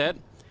now instead,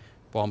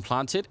 bomb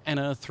planted and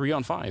a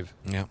 3-on-5.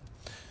 Yeah.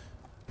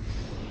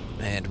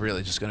 And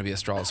really just going to be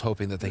Astralis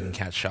hoping that they can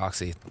catch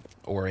Shoxy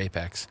or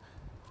Apex.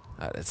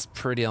 It's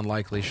pretty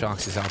unlikely.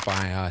 Shoxy's out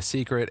by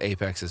Secret.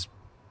 Apex is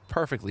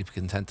perfectly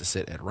content to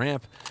sit at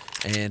ramp,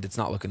 and it's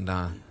not looking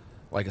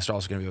like Astralis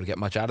is going to be able to get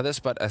much out of this,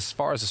 but as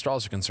far as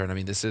Astralis are concerned, I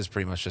mean, this is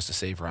pretty much just a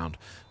save round.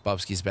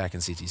 Bubsky's back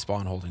in CT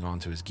spawn, holding on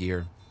to his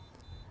gear.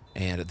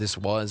 And this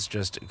was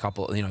just a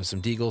couple, you know,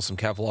 some Deagles, some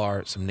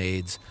Kevlar, some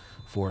nades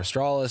for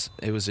Astralis.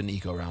 It was an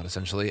eco round,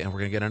 essentially, and we're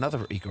going to get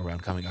another eco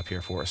round coming up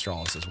here for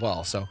Astralis as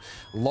well. So,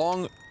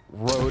 long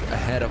road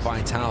ahead of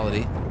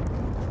Vitality.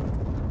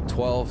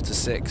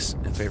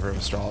 12-6 in favor of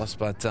Astralis,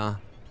 but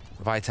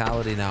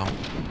Vitality now.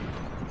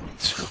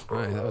 All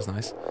right, that was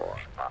nice.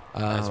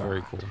 That's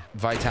very cool.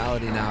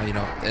 Vitality now, you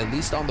know, at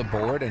least on the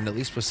board and at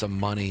least with some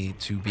money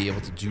to be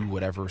able to do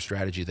whatever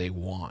strategy they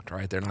want,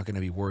 right? They're not going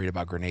to be worried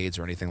about grenades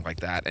or anything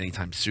like that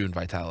anytime soon,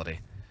 Vitality.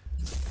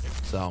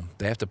 So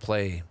they have to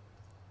play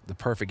the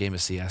perfect game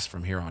of CS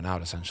from here on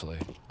out, essentially.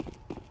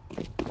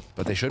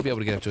 But they should be able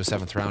to get up to a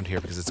 7th round here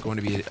because it's going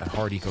to be a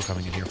hard eco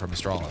coming in here from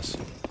Astralis.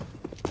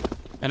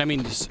 And I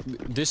mean,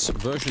 this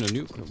version of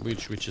Nuke,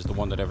 which is the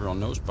one that everyone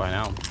knows by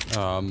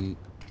now,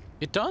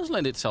 it does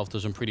lend itself to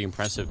some pretty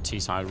impressive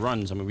T-side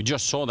runs. I mean, we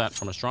just saw that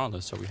from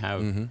Astralis, so we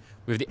have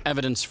the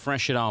evidence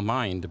fresh in our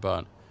mind,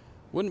 but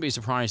wouldn't be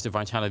surprised if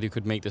Vitality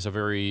could make this a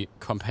very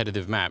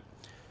competitive map.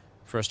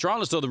 For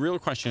Astralis, though, the real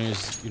question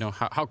is, you know,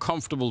 how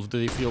comfortable do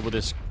they feel with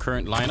this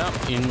current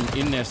lineup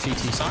in their CT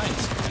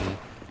sides? And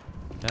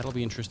that'll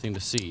be interesting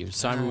to see.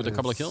 Simon with a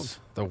couple of kills.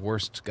 The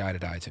worst guy to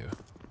die to.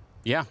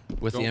 Yeah.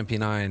 With the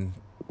MP9,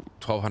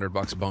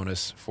 $1,200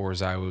 bonus for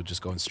Zywoo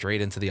just going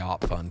straight into the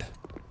op fund.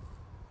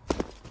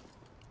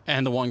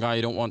 And the one guy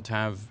you don't want to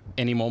have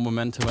any more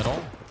momentum at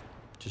all.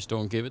 Just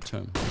don't give it to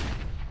him.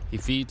 He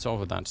feeds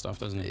off of that stuff,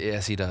 doesn't he?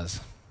 Yes, he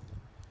does.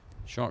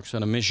 Shocks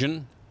on a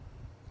mission.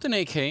 With an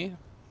AK.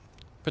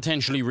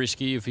 potentially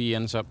risky if he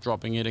ends up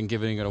dropping it and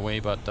giving it away,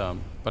 but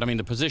I mean,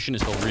 the position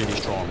is still really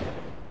strong.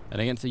 And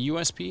against the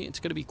USP, it's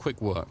going to be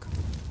quick work.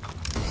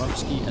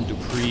 Bubsky and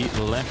Dupree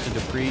left, and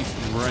Dupree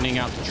running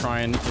out to try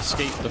and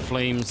escape the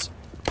flames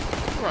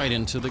right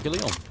into the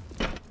Galil.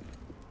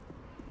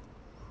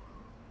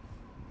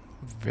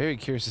 Very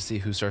curious to see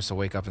who starts to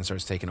wake up and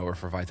starts taking over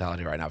for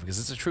Vitality right now, because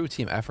it's a true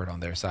team effort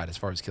on their side as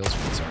far as kills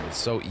are concerned. It's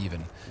so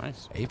even.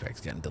 Nice. Apex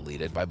getting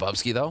deleted by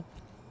Bubsky, though.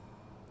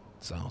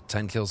 So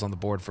 10 kills on the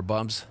board for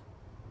Bubs.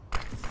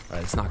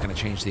 It's not going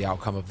to change the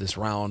outcome of this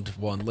round.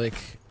 One lick.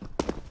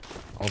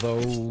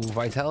 Although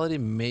Vitality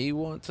may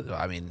want to...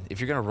 I mean, if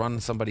you're going to run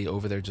somebody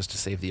over there just to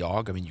save the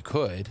AUG, I mean, you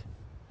could.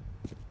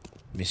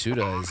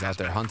 Misuda is out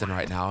there hunting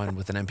right now, and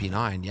with an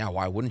MP9, yeah,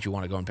 why wouldn't you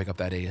want to go and pick up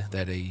that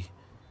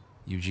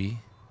UG?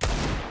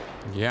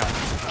 Yeah.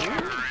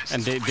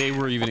 And they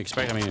were even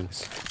expecting... I mean,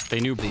 they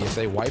knew... If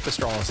they wipe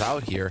Astralis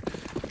out here,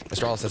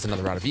 Astralis has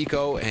another round of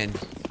eco, and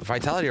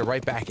Vitality are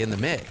right back in the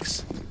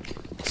mix.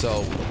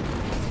 So,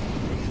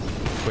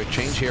 quick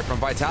change here from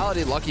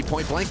Vitality. Lucky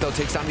point blank, though,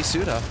 takes down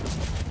Misuda.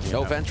 Yeah.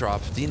 No vent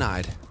drop,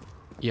 denied.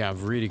 Yeah,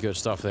 really good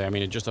stuff there. I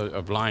mean, just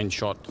a blind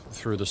shot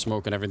through the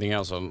smoke and everything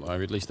else, or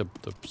at least the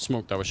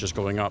smoke that was just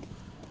going up.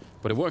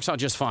 But it works out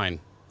just fine.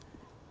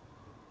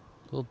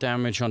 Little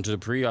damage onto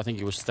Dupree. I think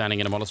he was standing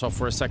in a Molotov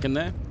for a second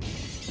there.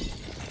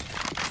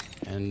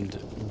 And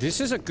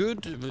this is a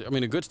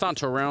good start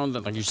to a round.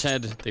 Like you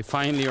said, they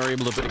finally are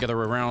able to put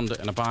together a round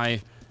and a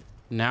buy.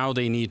 Now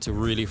they need to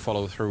really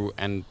follow through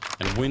and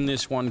win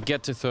this one,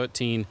 get to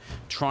 13,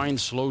 try and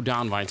slow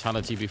down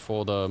Vitality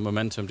before the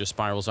momentum just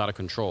spirals out of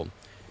control.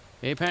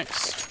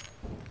 Apex,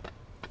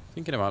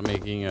 thinking about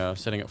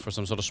setting up for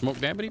some sort of smoke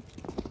there, but he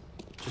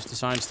just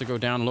decides to go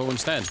down low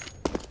instead.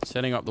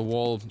 Setting up the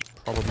wall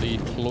probably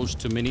close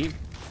to Mini.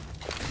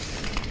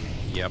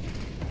 Yep.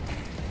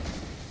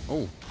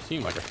 Oh,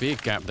 seemed like a big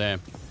gap there.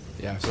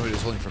 Yeah, if somebody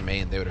was holding for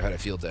main, they would have had a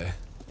field day.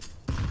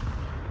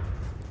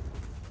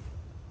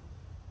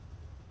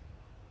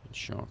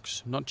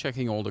 Shocks. Not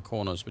checking all the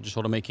corners, but just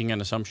sort of making an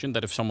assumption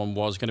that if someone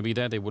was going to be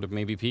there, they would have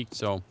maybe peeked,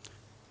 so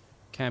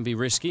can be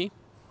risky.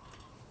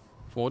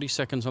 40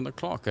 seconds on the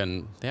clock,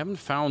 and they haven't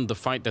found the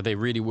fight that they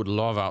really would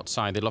love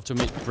outside. They'd love to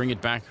bring it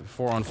back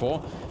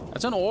 4-on-4.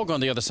 That's an AUG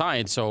on the other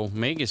side, so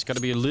Magus got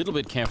to be a little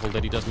bit careful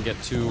that he doesn't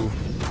get too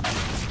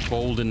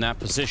bold in that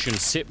position.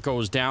 Sip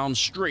goes down,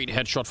 straight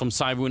headshot from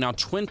Saibu. Now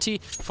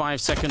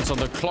 25 seconds on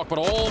the clock, but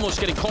almost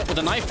getting caught with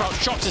a knife out.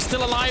 Shox is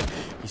still alive.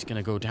 He's going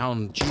to go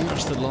down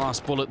just to the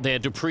last bullet there.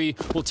 Dupree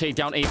will take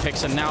down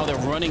Apex, and now they're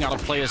running out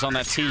of players on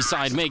that T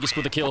side. Magus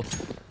with a kill.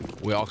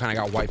 We all kind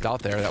of got wiped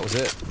out there. That was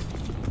it.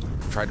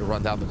 Tried to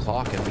run down the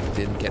clock, and we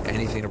didn't get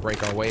anything to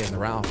break our way in the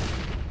round.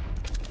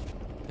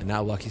 And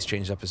now Lucky's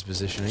changed up his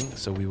positioning,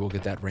 so we will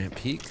get that ramp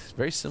peak.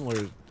 Very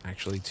similar,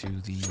 actually, to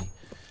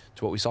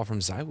what we saw from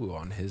Zaiwu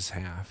on his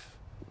half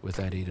with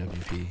that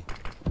AWP.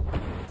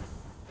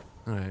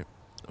 All right.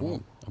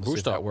 Ooh, a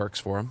boost that works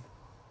for him.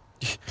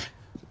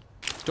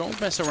 Don't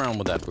mess around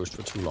with that boost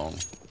for too long.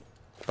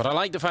 But I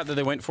like the fact that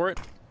they went for it.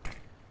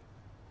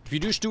 If you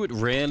just do it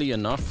rarely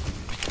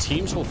enough,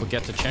 teams will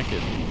forget to check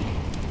it.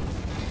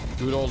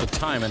 Do it all the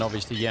time, and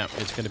obviously, yeah,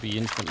 it's going to be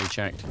instantly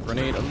checked.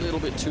 Grenade a little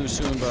bit too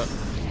soon, but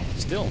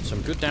still,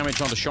 some good damage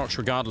on the Shox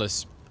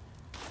regardless.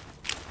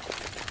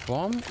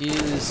 Bomb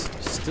is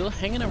still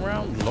hanging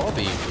around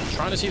lobby,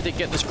 trying to see if they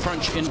get this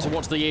crunch in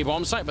towards the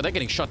A-bomb site, but they're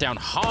getting shut down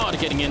hard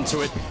getting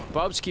into it.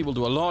 Bubsky will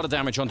do a lot of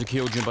damage onto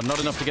Kyojin, but not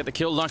enough to get the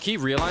kill. Lucky,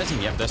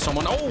 realizing, yep, there's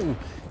someone. Oh!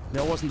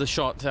 That wasn't the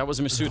shot. That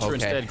was Misuda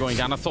instead going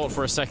down. I thought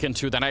for a second,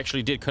 too, that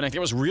actually did connect. It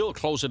was real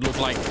close, it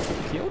looked like.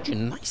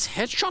 Kyojin, nice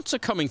headshots are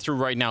coming through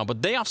right now,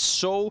 but they are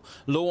so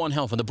low on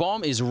health. And the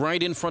bomb is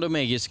right in front of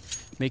Magus,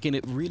 making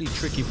it really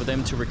tricky for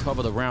them to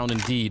recover the round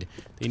indeed.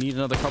 They need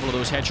another couple of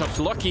those headshots.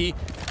 Lucky,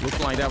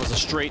 looked like that was a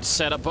straight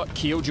setup, but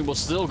Kyojin will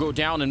still go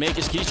down, and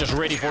Magus, he's just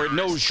ready for it.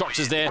 No Shox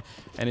is there,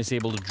 and is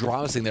able to draw.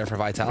 Promising there for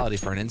Vitality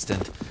for an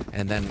instant,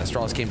 and then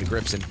Astralis came to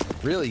grips, and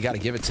really you got to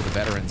give it to the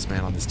veterans,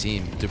 man, on this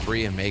team.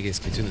 Dupree and Magus,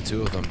 between the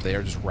two of them, they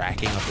are just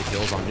racking up the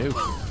kills on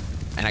Nuke.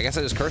 And I guess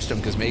I just cursed him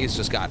because Magus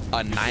just got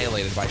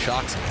annihilated by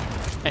Shox.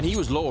 And he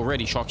was low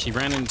already, Shox. He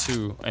ran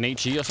into an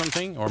HE or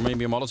something, or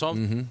maybe a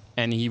Molotov,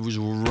 and he was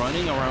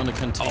running around the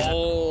container.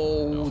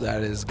 Oh,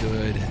 that is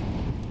good.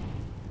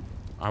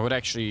 I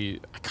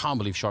can't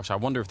believe Shox. I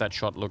wonder if that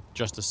shot looked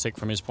just as sick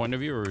from his point of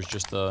view, or it was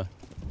just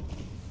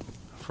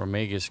from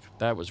Magus.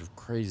 That was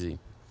crazy.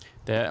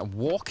 They're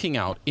walking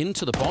out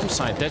into the bomb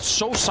site. They're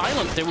so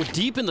silent. They were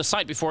deep in the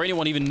site before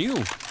anyone even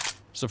knew.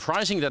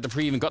 Surprising that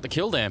Dupree even got the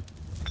kill there.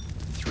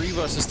 3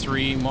 versus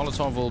 3.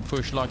 Molotov will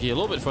push Lucky a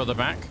little bit further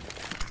back.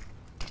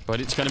 But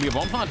it's going to be a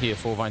bomb part here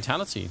for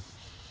Vitality.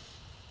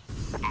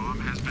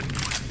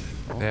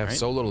 They have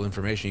so little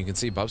information. You can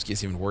see Bubsky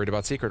is even worried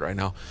about Secret right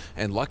now.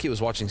 And Lucky was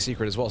watching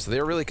Secret as well. So they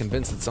were really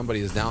convinced that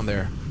somebody is down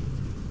there.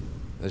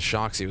 The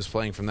Shox, he was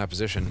playing from that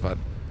position. But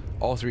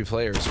all 3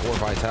 players for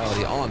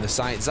Vitality on the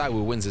site.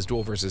 Zaiwu wins his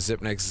duel versus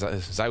Zip next.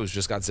 Zaiwu's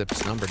just got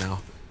Zip's number now.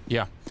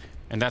 Yeah.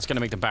 And that's going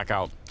to make them back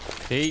out.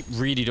 They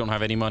really don't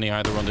have any money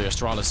either on the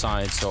Astralis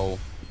side, so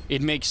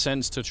it makes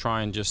sense to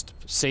try and just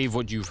save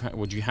what you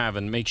have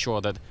and make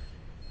sure that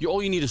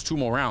all you need is 2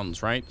 more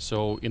rounds, right?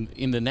 So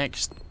in the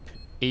next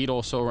 8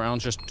 or so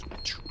rounds, just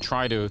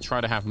try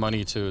to have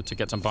money to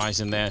get some buys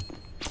in there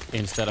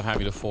instead of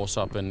having to force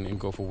up and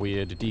go for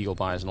weird deagle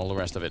buys and all the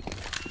rest of it.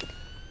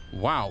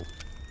 Wow.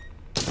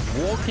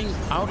 Walking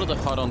out of the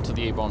hut onto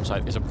the A-bomb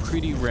site is a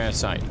pretty rare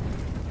sight.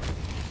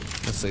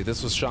 Let's see,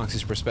 this was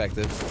Shoxy's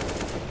perspective.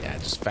 Yeah,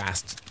 just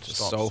fast.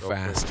 Just so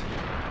fast.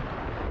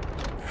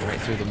 Right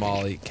through the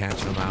molly,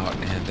 catching him out,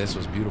 and this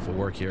was beautiful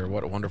work here.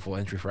 What a wonderful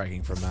entry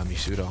fragging from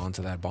Misuda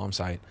onto that bomb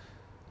site.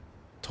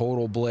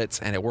 Total blitz,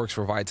 and it works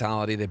for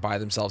Vitality. They buy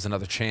themselves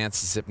another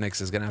chance.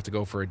 Zipnix is going to have to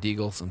go for a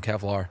deagle, some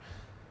Kevlar.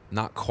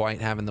 Not quite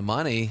having the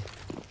money.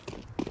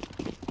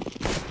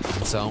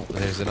 And so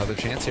there's another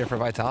chance here for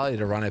Vitality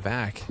to run it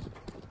back.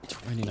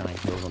 29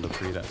 kills on the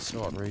pre, that's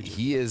so outrageous.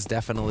 He is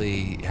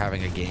definitely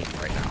having a game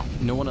right now.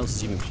 No one else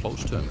is even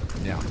close to him.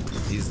 Yeah,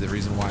 he's the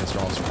reason why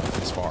Astralis went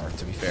this far,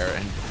 to be fair.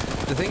 And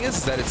the thing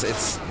is that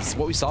it's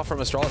what we saw from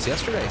Astralis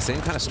yesterday.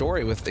 Same kind of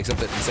story, except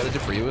that instead of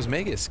Dupree, it was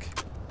Magisk,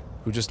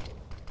 who just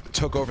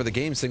took over the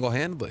game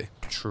single-handedly.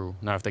 True.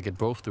 Now, if they could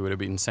both do it, it'd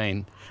be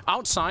insane.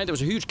 Outside, there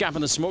was a huge gap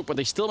in the smoke, but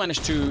they still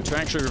managed to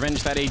actually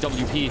revenge that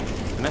AWP,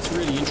 and that's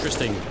really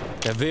interesting.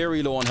 They're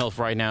very low on health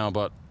right now,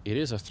 but it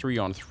is a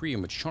 3-on-3,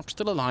 and with Shock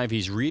still alive,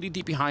 he's really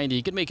deep behind.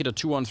 He could make it a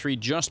 2-on-3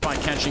 just by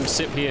catching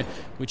Sip here,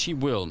 which he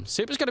will.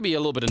 Sip is going to be a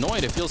little bit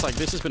annoyed. It feels like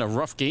this has been a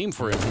rough game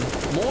for him.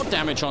 More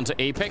damage onto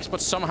Apex, but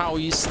somehow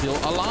he's still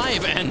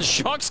alive, and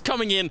Shock's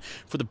coming in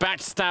for the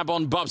backstab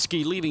on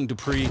Bubsky, leaving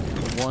Dupree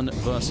 1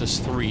 versus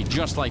 3,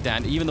 just like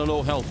that. Even though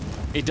low health,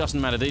 it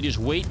doesn't matter. They just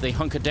wait, they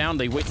hunker down,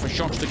 they wait for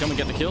Shocks to come and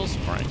get the kills.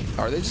 All right.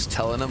 Are they just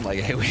telling him, like,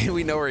 hey,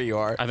 we know where you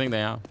are? I think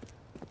they are.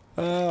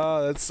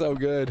 Oh, that's so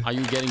good. Are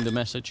you getting the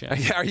message?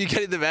 Yeah, are you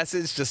getting the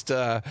message? Just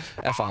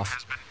F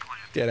off.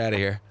 Get out of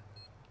here.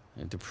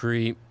 And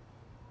Dupree,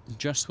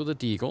 just with a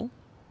deagle.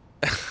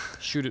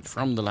 Shoot it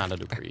from the ladder,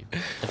 Dupree.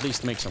 At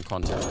least make some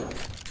contact.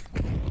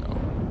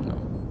 No.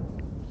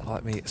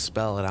 Let me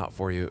spell it out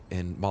for you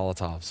in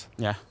Molotovs.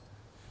 Yeah.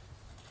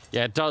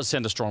 Yeah, it does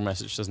send a strong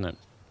message, doesn't it?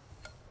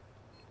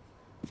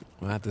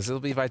 Well, this will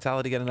be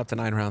Vitality getting up to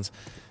 9 rounds.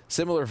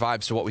 Similar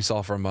vibes to what we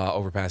saw from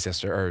Overpass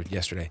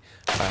yesterday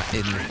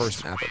in the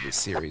first map of this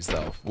series,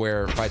 though,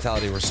 where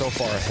Vitality were so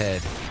far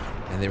ahead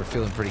and they were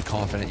feeling pretty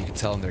confident. You could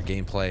tell in their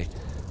gameplay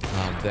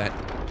that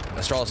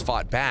Astralis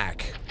fought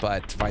back,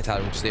 but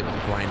Vitality were just able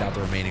to grind out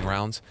the remaining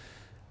rounds.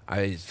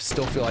 I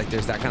still feel like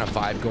there's that kind of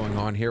vibe going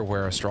on here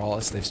where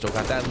Astralis, they've still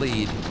got that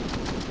lead,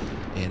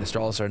 and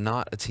Astralis are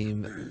not a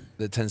team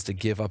that tends to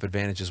give up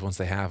advantages once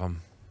they have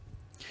them.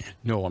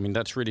 No, I mean,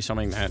 that's really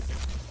something that,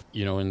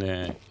 you know, in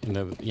the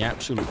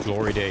absolute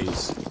glory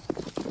days,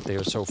 they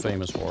were so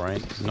famous for,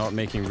 right? Not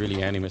making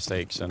really any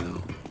mistakes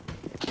and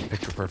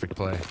picture-perfect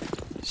play.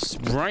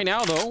 Right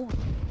now, though,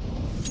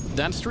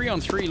 that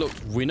 3-on-3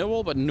 looked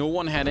winnable, but no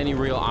one had any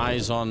real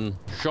eyes on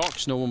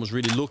Shocks. No one was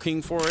really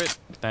looking for it.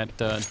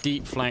 That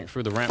deep flank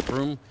through the ramp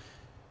room.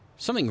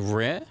 Something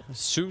rare.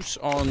 Zeus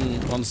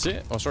on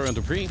Sit, or sorry, on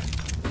Dupree.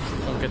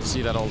 Don't get to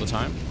see that all the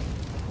time.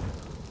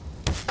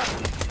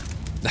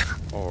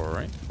 All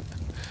right.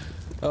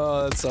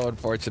 Oh, that's so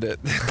unfortunate.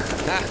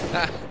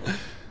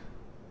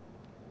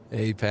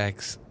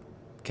 Apex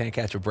can't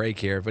catch a break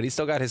here, but he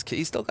still got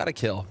a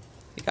kill.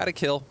 He got a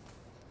kill.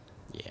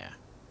 Yeah.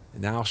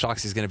 And now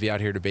Shoxy's going to be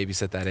out here to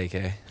babysit that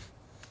AK.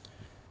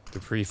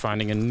 Dupree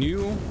finding a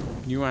new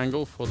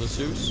angle for the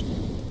Zeus.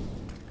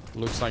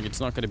 Looks like it's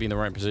not going to be in the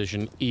right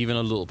position even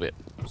a little bit.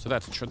 So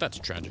that's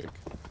tragic.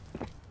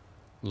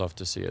 Love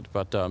to see it,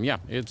 but yeah,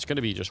 it's going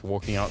to be just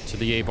walking out to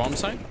the A-bomb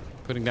site,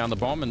 putting down the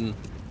bomb, and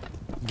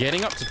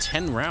getting up to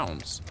 10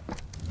 rounds,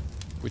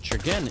 which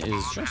again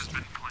is just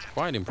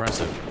quite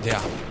impressive.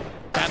 Yeah.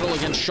 Battle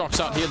against Shocks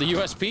out here. The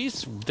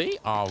USPs, they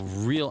are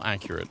real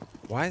accurate.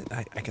 Why?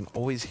 I can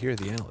always hear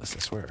the analysts, I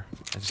swear.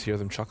 I just hear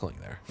them chuckling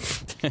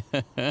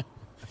there.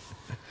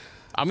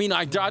 I mean,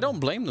 I don't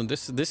blame them.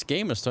 This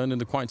game has turned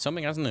into quite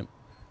something, hasn't it?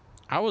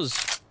 I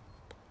was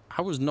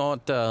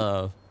not...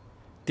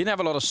 didn't have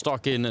a lot of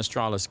stock in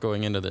Astralis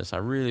going into this. I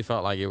really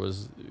felt like it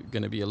was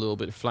going to be a little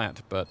bit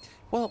flat, but...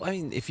 Well, I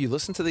mean, if you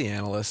listen to the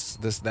analysts,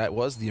 that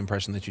was the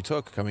impression that you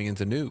took coming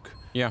into Nuke.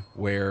 Yeah.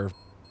 Where,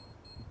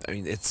 I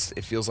mean, it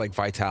feels like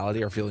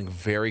Vitality are feeling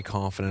very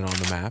confident on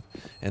the map,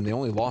 and they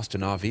only lost to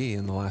Na'Vi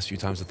in the last few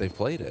times that they've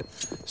played it.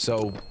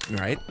 So,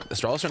 right,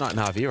 Astralis are not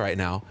Na'Vi right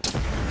now,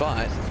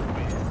 but...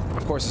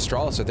 Of course,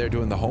 Astralis are there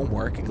doing the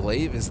homework.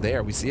 Glaive is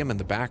there. We see him in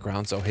the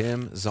background, so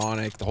him,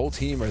 Zonic, the whole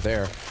team are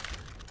there.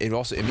 It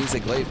means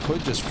that Glaive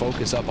could just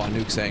focus up on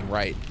Nuke saying,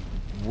 right,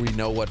 we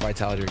know what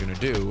Vitality are going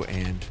to do,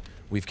 and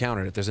we've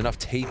countered it. There's enough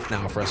tape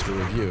now for us to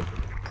review.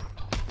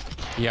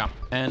 Yeah,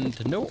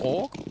 and no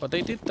AUG, but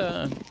they did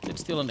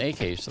steal an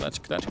AK, so that's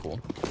cool.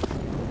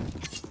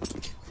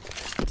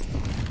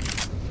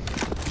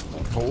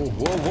 Oh,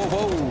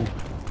 whoa.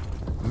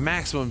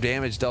 Maximum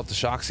damage dealt to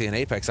Shoxy and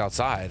Apex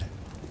outside.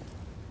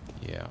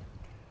 Yeah.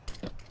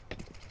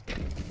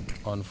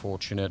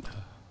 Unfortunate.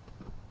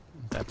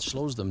 That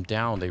slows them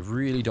down. They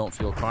really don't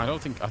feel quiet.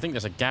 I think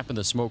there's a gap in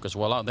the smoke as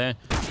well out there.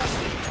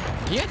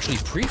 He actually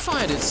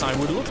pre-fired it, Sai.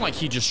 Would look like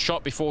he just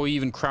shot before he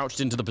even crouched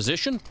into the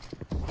position.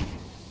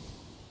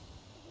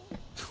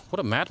 What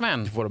a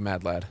madman. What a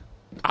mad lad.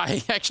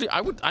 I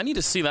need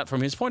to see that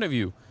from his point of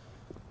view.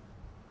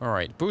 All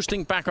right,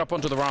 boosting back up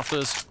onto the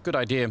rafters. Good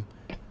idea.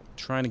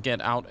 Trying to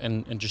get out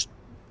and just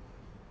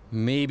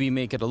maybe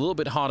make it a little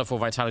bit harder for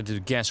Vitality to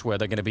guess where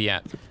they're going to be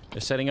at.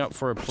 They're setting up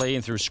for a play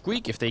in through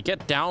Squeak. If they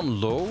get down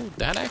low,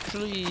 that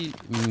actually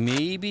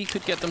maybe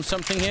could get them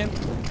something here.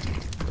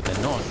 But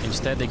they're not.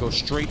 Instead, they go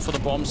straight for the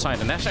bomb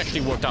site, and that's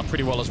actually worked out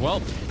pretty well as well.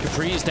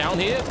 Dupree is down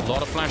here. A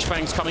lot of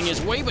flashbangs coming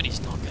his way, but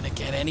he's not going to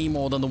get any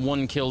more than the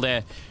one kill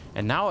there.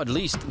 And now, at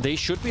least, they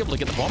should be able to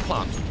get the bomb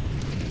plant.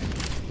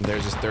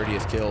 There's his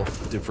 30th kill,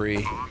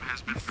 Dupree.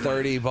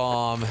 30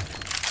 bomb.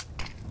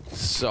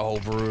 So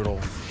brutal.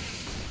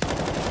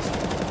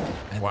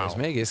 And wow. There's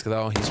Magisk,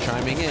 though. He's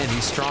chiming in.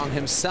 He's strong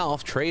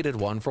himself. Traded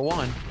 1 for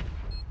 1.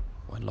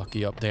 Well,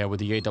 lucky up there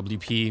with the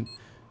AWP.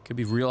 Could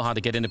be real hard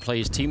to get into play.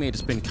 His teammate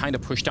has been kind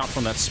of pushed out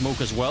from that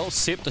smoke as well.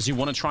 Sip, does he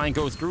want to try and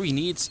go through? He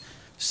needs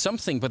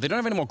something, but they don't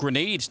have any more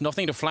grenades.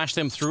 Nothing to flash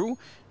them through.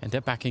 And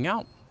they're backing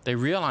out. They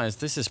realize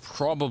this is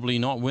probably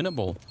not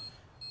winnable.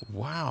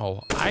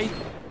 Wow.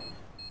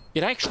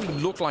 It actually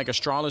looked like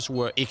Astralis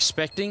were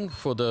expecting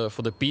for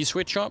the B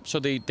switch up, so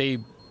they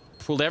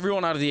pulled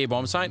everyone out of the A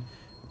bomb site,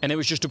 and it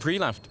was just Dupree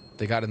left.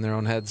 They got in their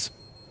own heads.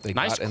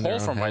 Nice call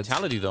from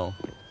Vitality, though.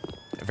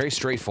 Very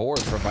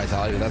straightforward for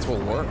Vitality. That's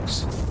what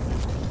works.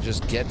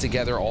 Just get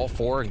together all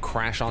 4 and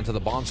crash onto the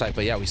bomb site.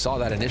 But yeah, we saw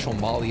that initial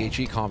Molly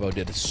HE combo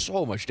did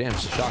so much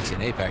damage to Shoxy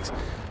and Apex.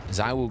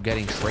 ZywOo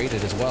getting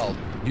traded as well.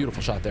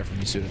 Beautiful shot there from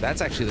Misuta.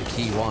 That's actually the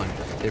key one.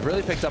 They've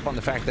really picked up on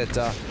the fact that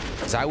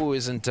ZywOo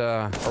isn't,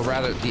 or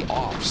rather the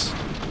ops.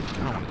 I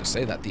don't want to just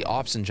say that. The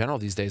ops in general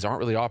these days aren't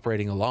really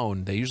operating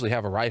alone. They usually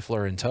have a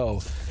rifler in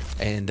tow.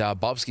 And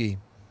Bubsky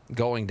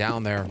going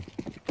down there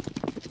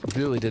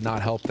really did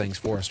not help things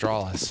for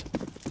Astralis.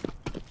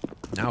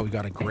 Now we've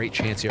got a great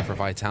chance here for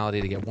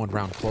Vitality to get 1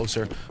 round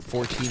closer.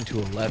 14 to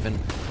 11.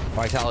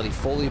 Vitality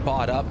fully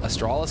bought up.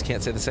 Astralis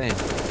can't say the same.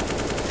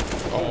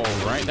 All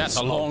right, that's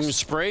a long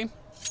spray.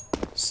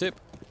 Sip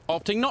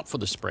opting not for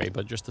the spray,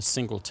 but just a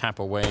single tap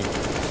away.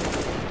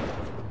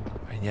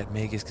 And yet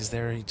Magisk is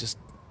there. He just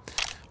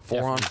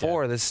 4 on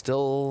 4. This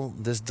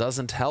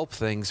doesn't help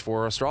things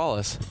for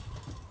Astralis.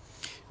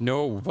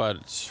 No,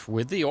 but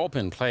with the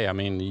open play, I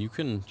mean, you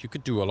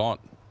could do a lot.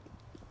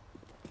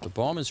 The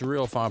bomb is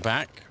real far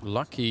back.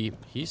 Lucky,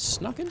 he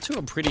snuck into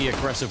a pretty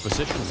aggressive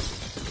position.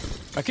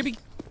 That could be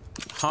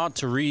hard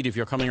to read if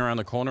you're coming around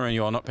the corner and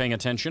you're not paying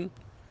attention.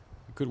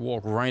 You could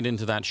walk right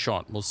into that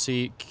shot. We'll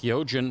see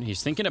Kyojin.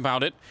 He's thinking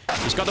about it.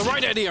 He's got the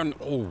right idea. And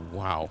oh,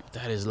 wow.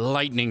 That is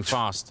lightning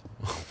fast.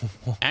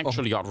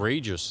 Actually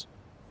outrageous.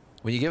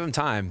 When you give him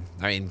time,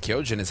 I mean,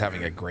 Kyojin is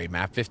having a great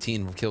map.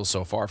 15 kills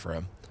so far for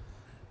him.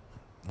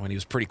 When he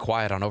was pretty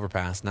quiet on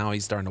Overpass, now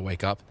he's starting to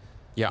wake up.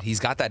 Yeah, he's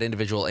got that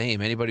individual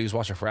aim. Anybody who's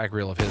watched a frag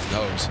reel of his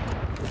knows.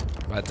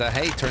 But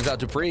hey, turns out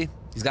Dupree,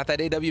 he's got that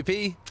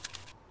AWP.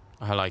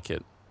 I like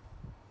it.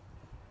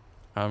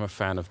 I'm a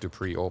fan of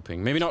Dupree AWPing.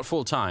 Maybe not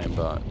full time,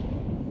 but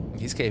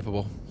he's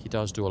capable. He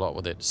does do a lot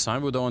with it.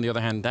 ZywOo, though, on the other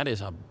hand, that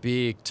is a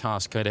big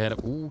task ahead.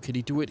 Ooh, can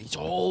he do it? He's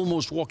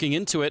almost walking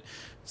into it.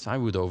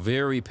 ZywOo, though,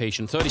 very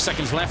patient. 30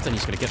 seconds left, and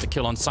he's going to get the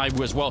kill on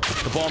ZywOo as well.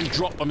 The bomb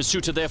dropped by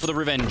Misuta there for the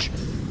revenge.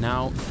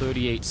 Now,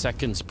 38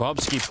 seconds.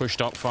 Bubsky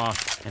pushed up far,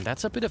 and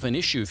that's a bit of an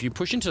issue. If you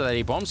push into that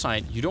A-bomb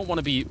site, you don't want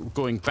to be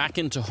going back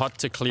into hut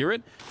to clear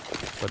it,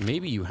 but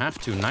maybe you have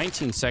to.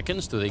 19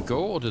 seconds. Do they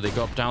go, or do they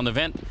go up down the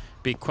vent?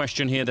 Big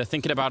question here. They're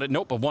thinking about it.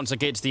 Nope, but once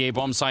again, it's the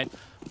A-bomb site.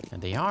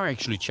 And they are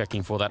actually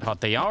checking for that hut.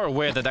 They are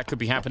aware that that could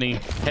be happening.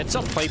 Heads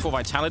up play for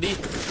Vitality.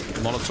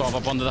 Molotov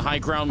up onto the high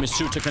ground.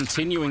 Misuta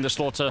continuing the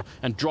slaughter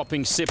and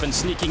dropping Sip and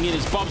sneaking in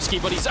is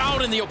Bubsky, but he's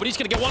out in the open. He's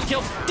going to get 1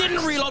 kill.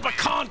 Didn't reload, but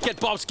can't get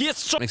Bubsky.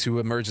 It's so Makes who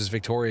emerges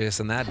victorious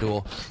in that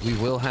duel. We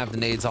will have the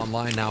nades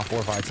online now for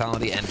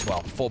Vitality, and,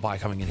 well, full buy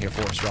coming in here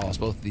for Astralis.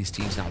 Both of these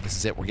teams now. This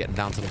is it. We're getting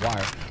down to the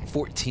wire.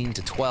 14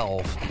 to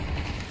 12.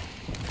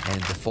 And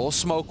the full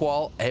smoke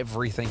wall,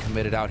 everything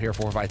committed out here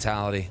for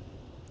Vitality.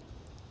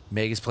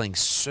 Meg is playing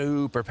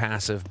super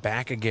passive,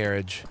 back of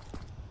garage.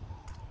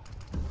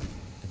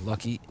 And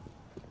Lucky,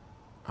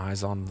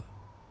 eyes on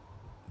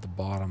the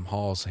bottom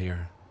halls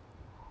here.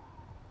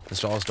 The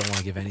Astralis don't want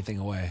to give anything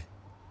away.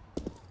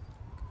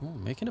 Ooh,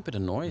 making a bit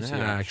of noise here.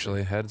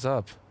 Actually, heads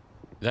up.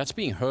 That's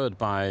being heard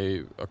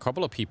by a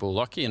couple of people,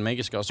 Lucky and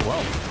Magisk as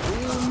well.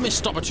 Ooh,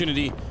 missed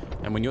opportunity.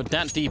 And when you're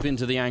that deep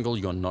into the angle,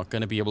 you're not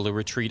going to be able to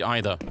retreat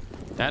either.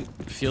 That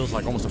feels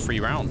like almost a free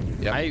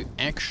round. Yep. I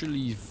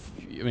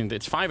mean,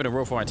 it's 5 in a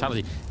row for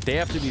Vitality. They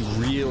have to be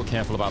real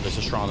careful about this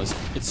Astralis.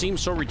 It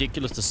seems so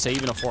ridiculous to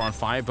save in a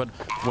 4-on-5, but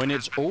when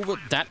it's over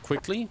that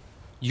quickly,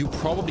 you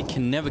probably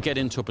can never get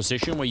into a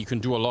position where you can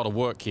do a lot of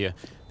work here.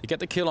 They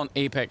get the kill on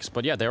Apex,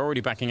 but yeah, they're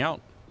already backing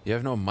out. You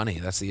have no money.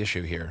 That's the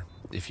issue here.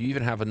 If you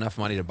even have enough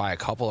money to buy a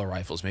couple of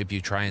rifles, maybe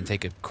you try and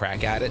take a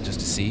crack at it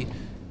just to see.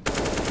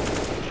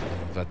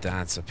 but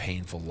that's a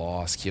painful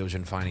loss.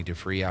 Kyojin finding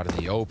Dupree out in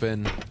the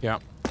open. Yeah.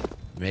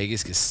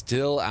 Magisk is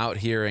still out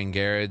here in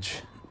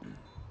Garage.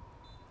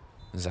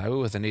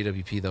 Zaiwu with an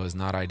AWP, though, is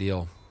not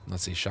ideal.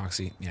 Let's see,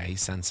 Shoxy. Yeah, he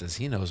senses.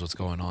 He knows what's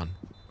going on.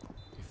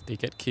 If they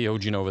get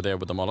Kyojin over there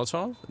with the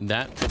Molotov,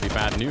 that could be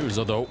bad news.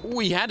 Although,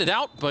 he had it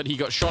out, but he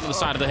got shot in the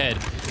side of the head.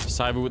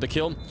 Cyber with the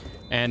kill.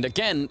 And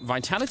again,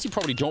 Vitality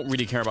probably don't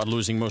really care about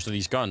losing most of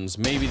these guns.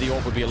 Maybe the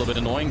AWP would be a little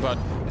bit annoying, but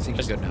I think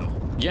he's good now.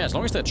 Yeah, as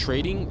long as they're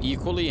trading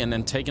equally and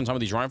then taking some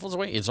of these rifles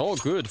away, it's all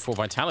good for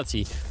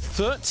Vitality.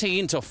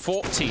 13 to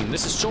 14.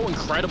 This is so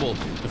incredible.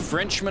 The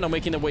Frenchmen are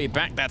making their way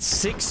back. That's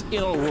 6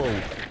 in a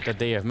row that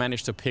they have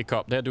managed to pick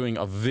up. They're doing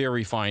a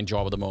very fine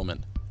job at the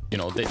moment. You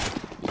know,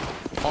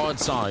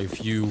 odds are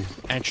if you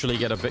actually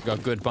get a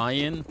good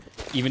buy-in,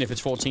 even if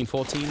it's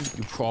 14-14,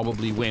 you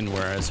probably win.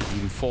 Whereas if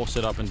you force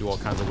it up and do all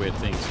kinds of weird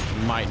things,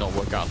 it might not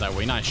work out that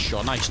way. Nice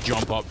shot, nice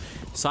jump up.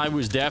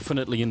 Saibu's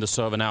definitely in the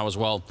server now as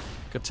well.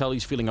 Could tell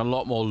he's feeling a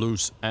lot more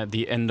loose at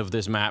the end of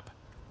this map.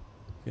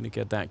 Gonna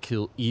get that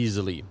kill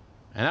easily.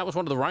 And that was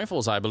one of the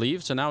rifles, I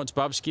believe. So now it's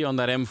Bubsky on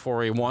that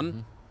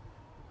M4A1.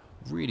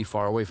 Really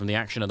far away from the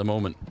action at the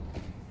moment.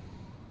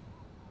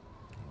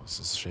 This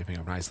is shaping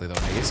up nicely, though.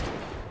 Magisk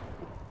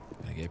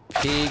gonna get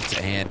peeked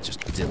and just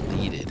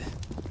deleted.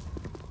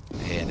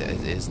 And it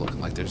is looking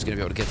like they're just gonna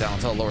be able to get down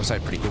to the lower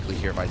side pretty quickly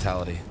here,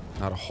 Vitality.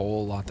 Not a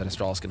whole lot that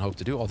Astralis can hope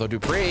to do. Although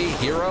Dupree,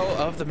 hero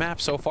of the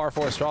map so far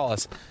for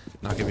Astralis,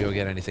 not gonna be able to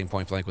get anything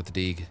point blank with the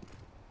Deeg.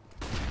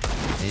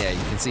 And yeah,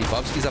 you can see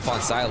Bubsky's up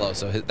on silo,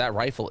 so that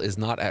rifle is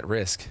not at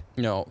risk.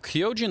 No,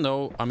 Kyojin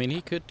though, I mean,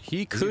 he could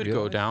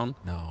go down.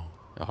 No.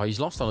 Oh, he's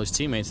lost all his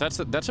teammates. That's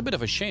a bit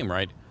of a shame,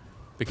 right?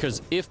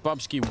 Because if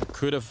Bubsky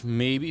could have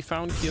maybe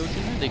found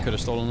Kyojin, they could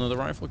have stolen another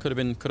rifle. Could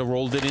have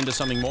rolled it into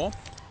something more.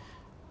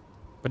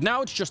 But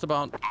now it's just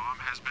about,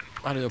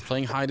 I don't know,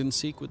 playing hide and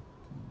seek with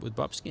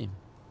Bubsky.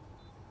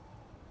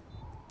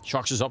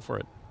 Shox is up for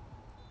it.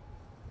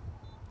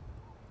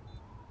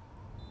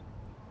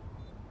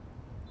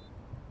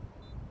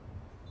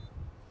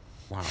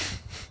 Wow.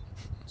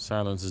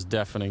 Silence is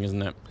deafening,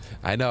 isn't it?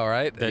 I know,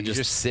 right? You're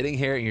just sitting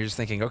here and you're just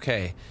thinking,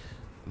 okay,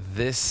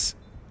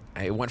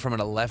 it went from an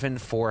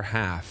 11-4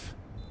 half,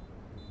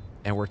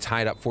 and we're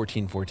tied up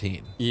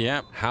 14-14.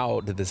 Yeah. How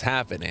did this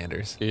happen,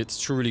 Anders? It's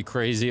truly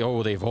crazy.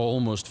 Oh, they've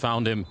almost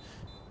found him.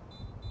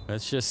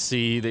 Let's just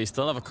see. They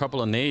still have a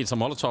couple of nades, a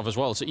Molotov as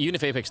well. So even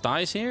if Apex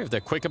dies here, if they're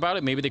quick about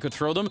it, maybe they could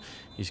throw them.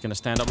 He's going to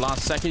stand up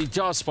last second. He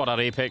does spot out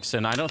Apex,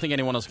 and I don't think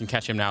anyone else can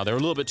catch him now. They're a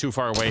little bit too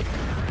far away.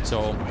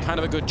 So kind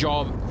of a good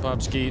job.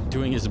 Bubsky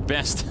doing his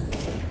best.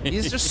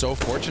 He's just so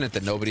fortunate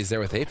that nobody's there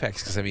with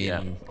Apex, because, I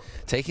mean,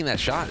 taking that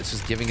shot, it's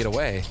just giving it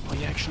away. Oh,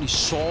 you actually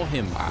saw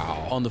him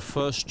on the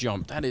first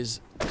jump. That is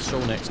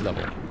so next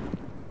level.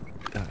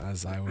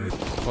 As I would.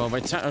 Well,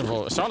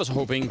 Astralis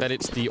hoping that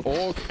it's the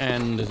AUG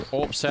and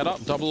AWP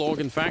setup, double AUG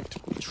in fact,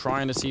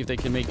 trying to see if they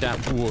can make that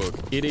work.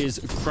 It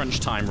is crunch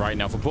time right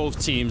now for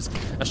both teams.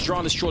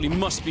 Astralis surely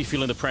must be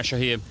feeling the pressure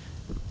here.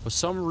 For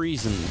some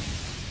reason,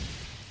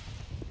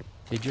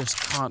 they just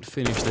can't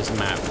finish this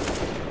map.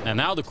 And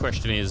now the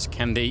question is,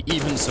 can they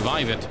even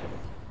survive it?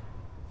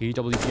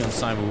 EWP on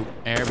Saibu,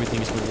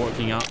 everything's been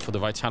working out for the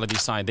Vitality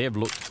side. They have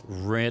looked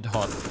red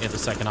hot in the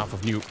second half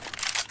of Nuke.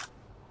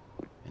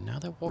 And now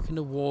they're walking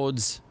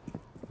towards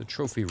the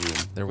trophy room.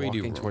 They're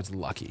walking towards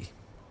Lucky.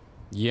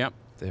 Yep.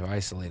 They've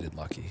isolated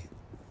Lucky.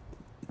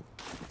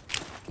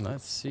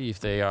 Let's see if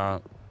they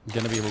are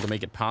going to be able to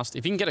make it past.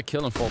 If you can get a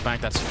kill and fall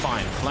back, that's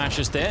fine. Flash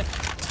is there.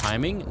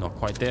 Timing, not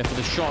quite there for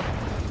the shot.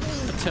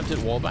 Attempted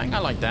wallbang, I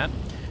like that.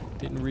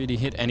 Didn't really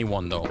hit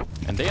anyone, though.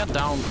 And they are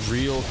down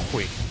real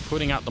quick.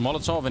 Putting out the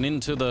Molotov and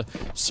into the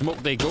smoke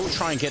they go.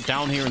 Try and get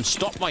down here and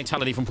stop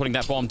Vitality from putting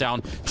that bomb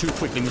down too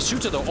quickly.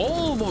 Masuta, though,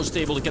 almost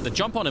able to get the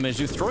jump on him as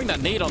he's throwing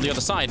that nade on the other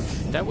side.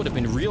 That would have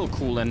been real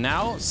cool. And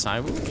now,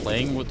 Saibu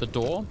playing with the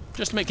door.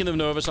 Just making them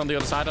nervous on the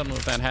other side. I don't know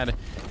if that had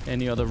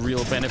any other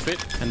real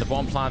benefit. And the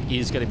bomb plant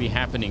is going to be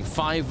happening.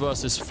 5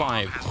 versus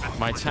 5.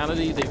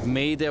 Vitality, they've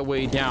made their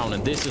way down.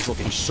 And this is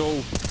looking so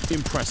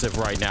impressive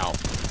right now.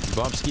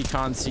 Bubsky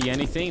can't see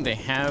anything. They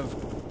have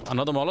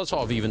another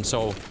Molotov even,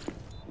 so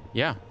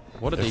yeah.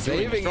 What are they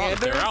doing?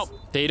 They're out.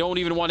 They don't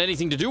even want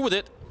anything to do with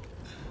it.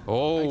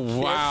 Oh,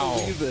 wow. I can't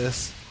believe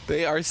this.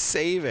 They are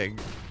saving.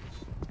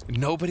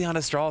 Nobody on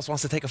Astralis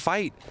wants to take a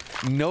fight.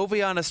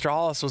 Nobody on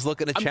Astralis was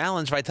looking to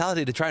challenge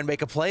Vitality to try and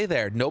make a play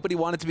there. Nobody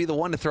wanted to be the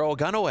one to throw a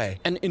gun away.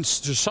 And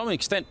to some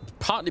extent,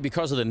 partly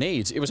because of the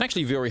nades, it was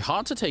actually very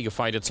hard to take a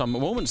fight at some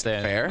moments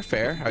there. Fair,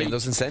 fair. I mean,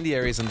 those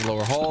incendiaries in the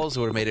lower halls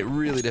would have made it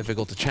really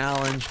difficult to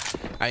challenge.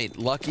 I mean,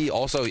 Lucky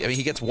also, I mean,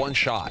 he gets one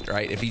shot,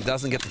 right? If he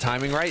doesn't get the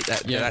timing right,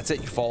 that's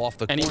it. You fall off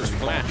the corner. And he was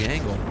flat. The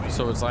angle.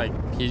 So it's like,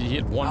 he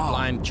had one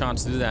blind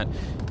chance to do that.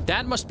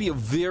 That must be a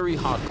very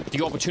hard...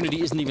 The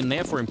opportunity isn't even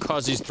there for him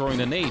because he's throwing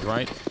the nade,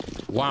 right?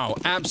 Wow,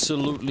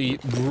 absolutely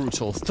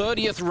brutal.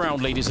 30th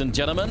round, ladies and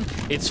gentlemen.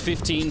 It's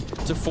 15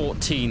 to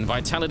 14.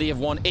 Vitality have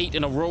won 8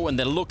 in a row, and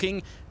they're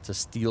looking to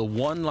steal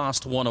one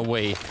last one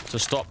away to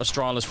stop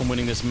Astralis from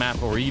winning this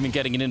map or even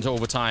getting it into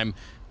overtime.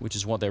 which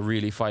is what they're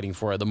really fighting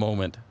for at the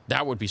moment.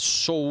 That would be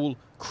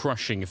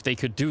soul-crushing if they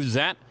could do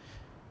that.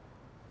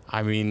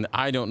 I mean,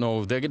 I don't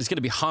know. It's going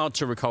to be hard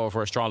to recover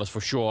for Astralis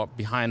for sure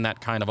behind that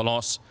kind of a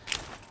loss.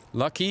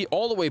 Lucky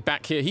all the way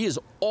back here. He is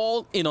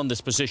all in on this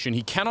position.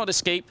 He cannot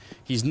escape.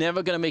 He's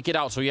never going to make it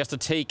out, so he has to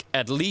take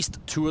at least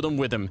 2 of them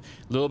with him.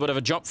 A little bit of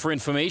a jump for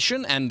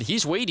information, and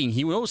he's waiting.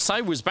 He knows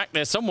Cywo's back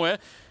there somewhere.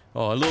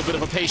 Oh, a little bit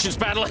of a patience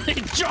battle, and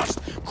it just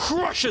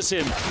crushes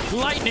him.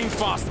 Lightning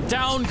fast.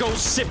 Down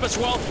goes Sip as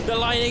well. They're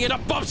lining it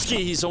up. Bobsky,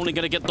 he's only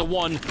going to get the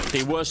 1.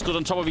 They were stood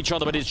on top of each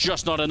other, but it's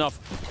just not enough.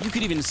 You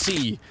could even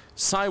see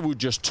Cywo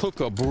just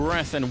took a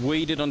breath and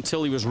waited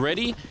until he was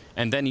ready,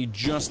 and then he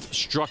just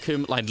struck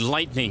him like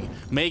lightning.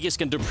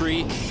 Magisk and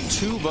Dupree,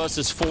 2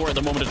 versus 4 at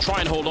the moment to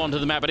try and hold on to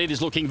the map, but it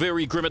is looking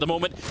very grim at the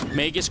moment.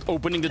 Magisk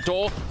opening the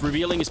door,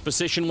 revealing his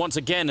position once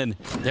again, and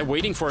they're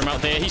waiting for him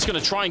out there. He's going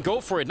to try and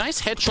go for it.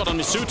 Nice headshot on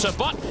Misuta,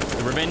 but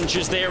the revenge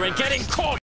is there and getting caught.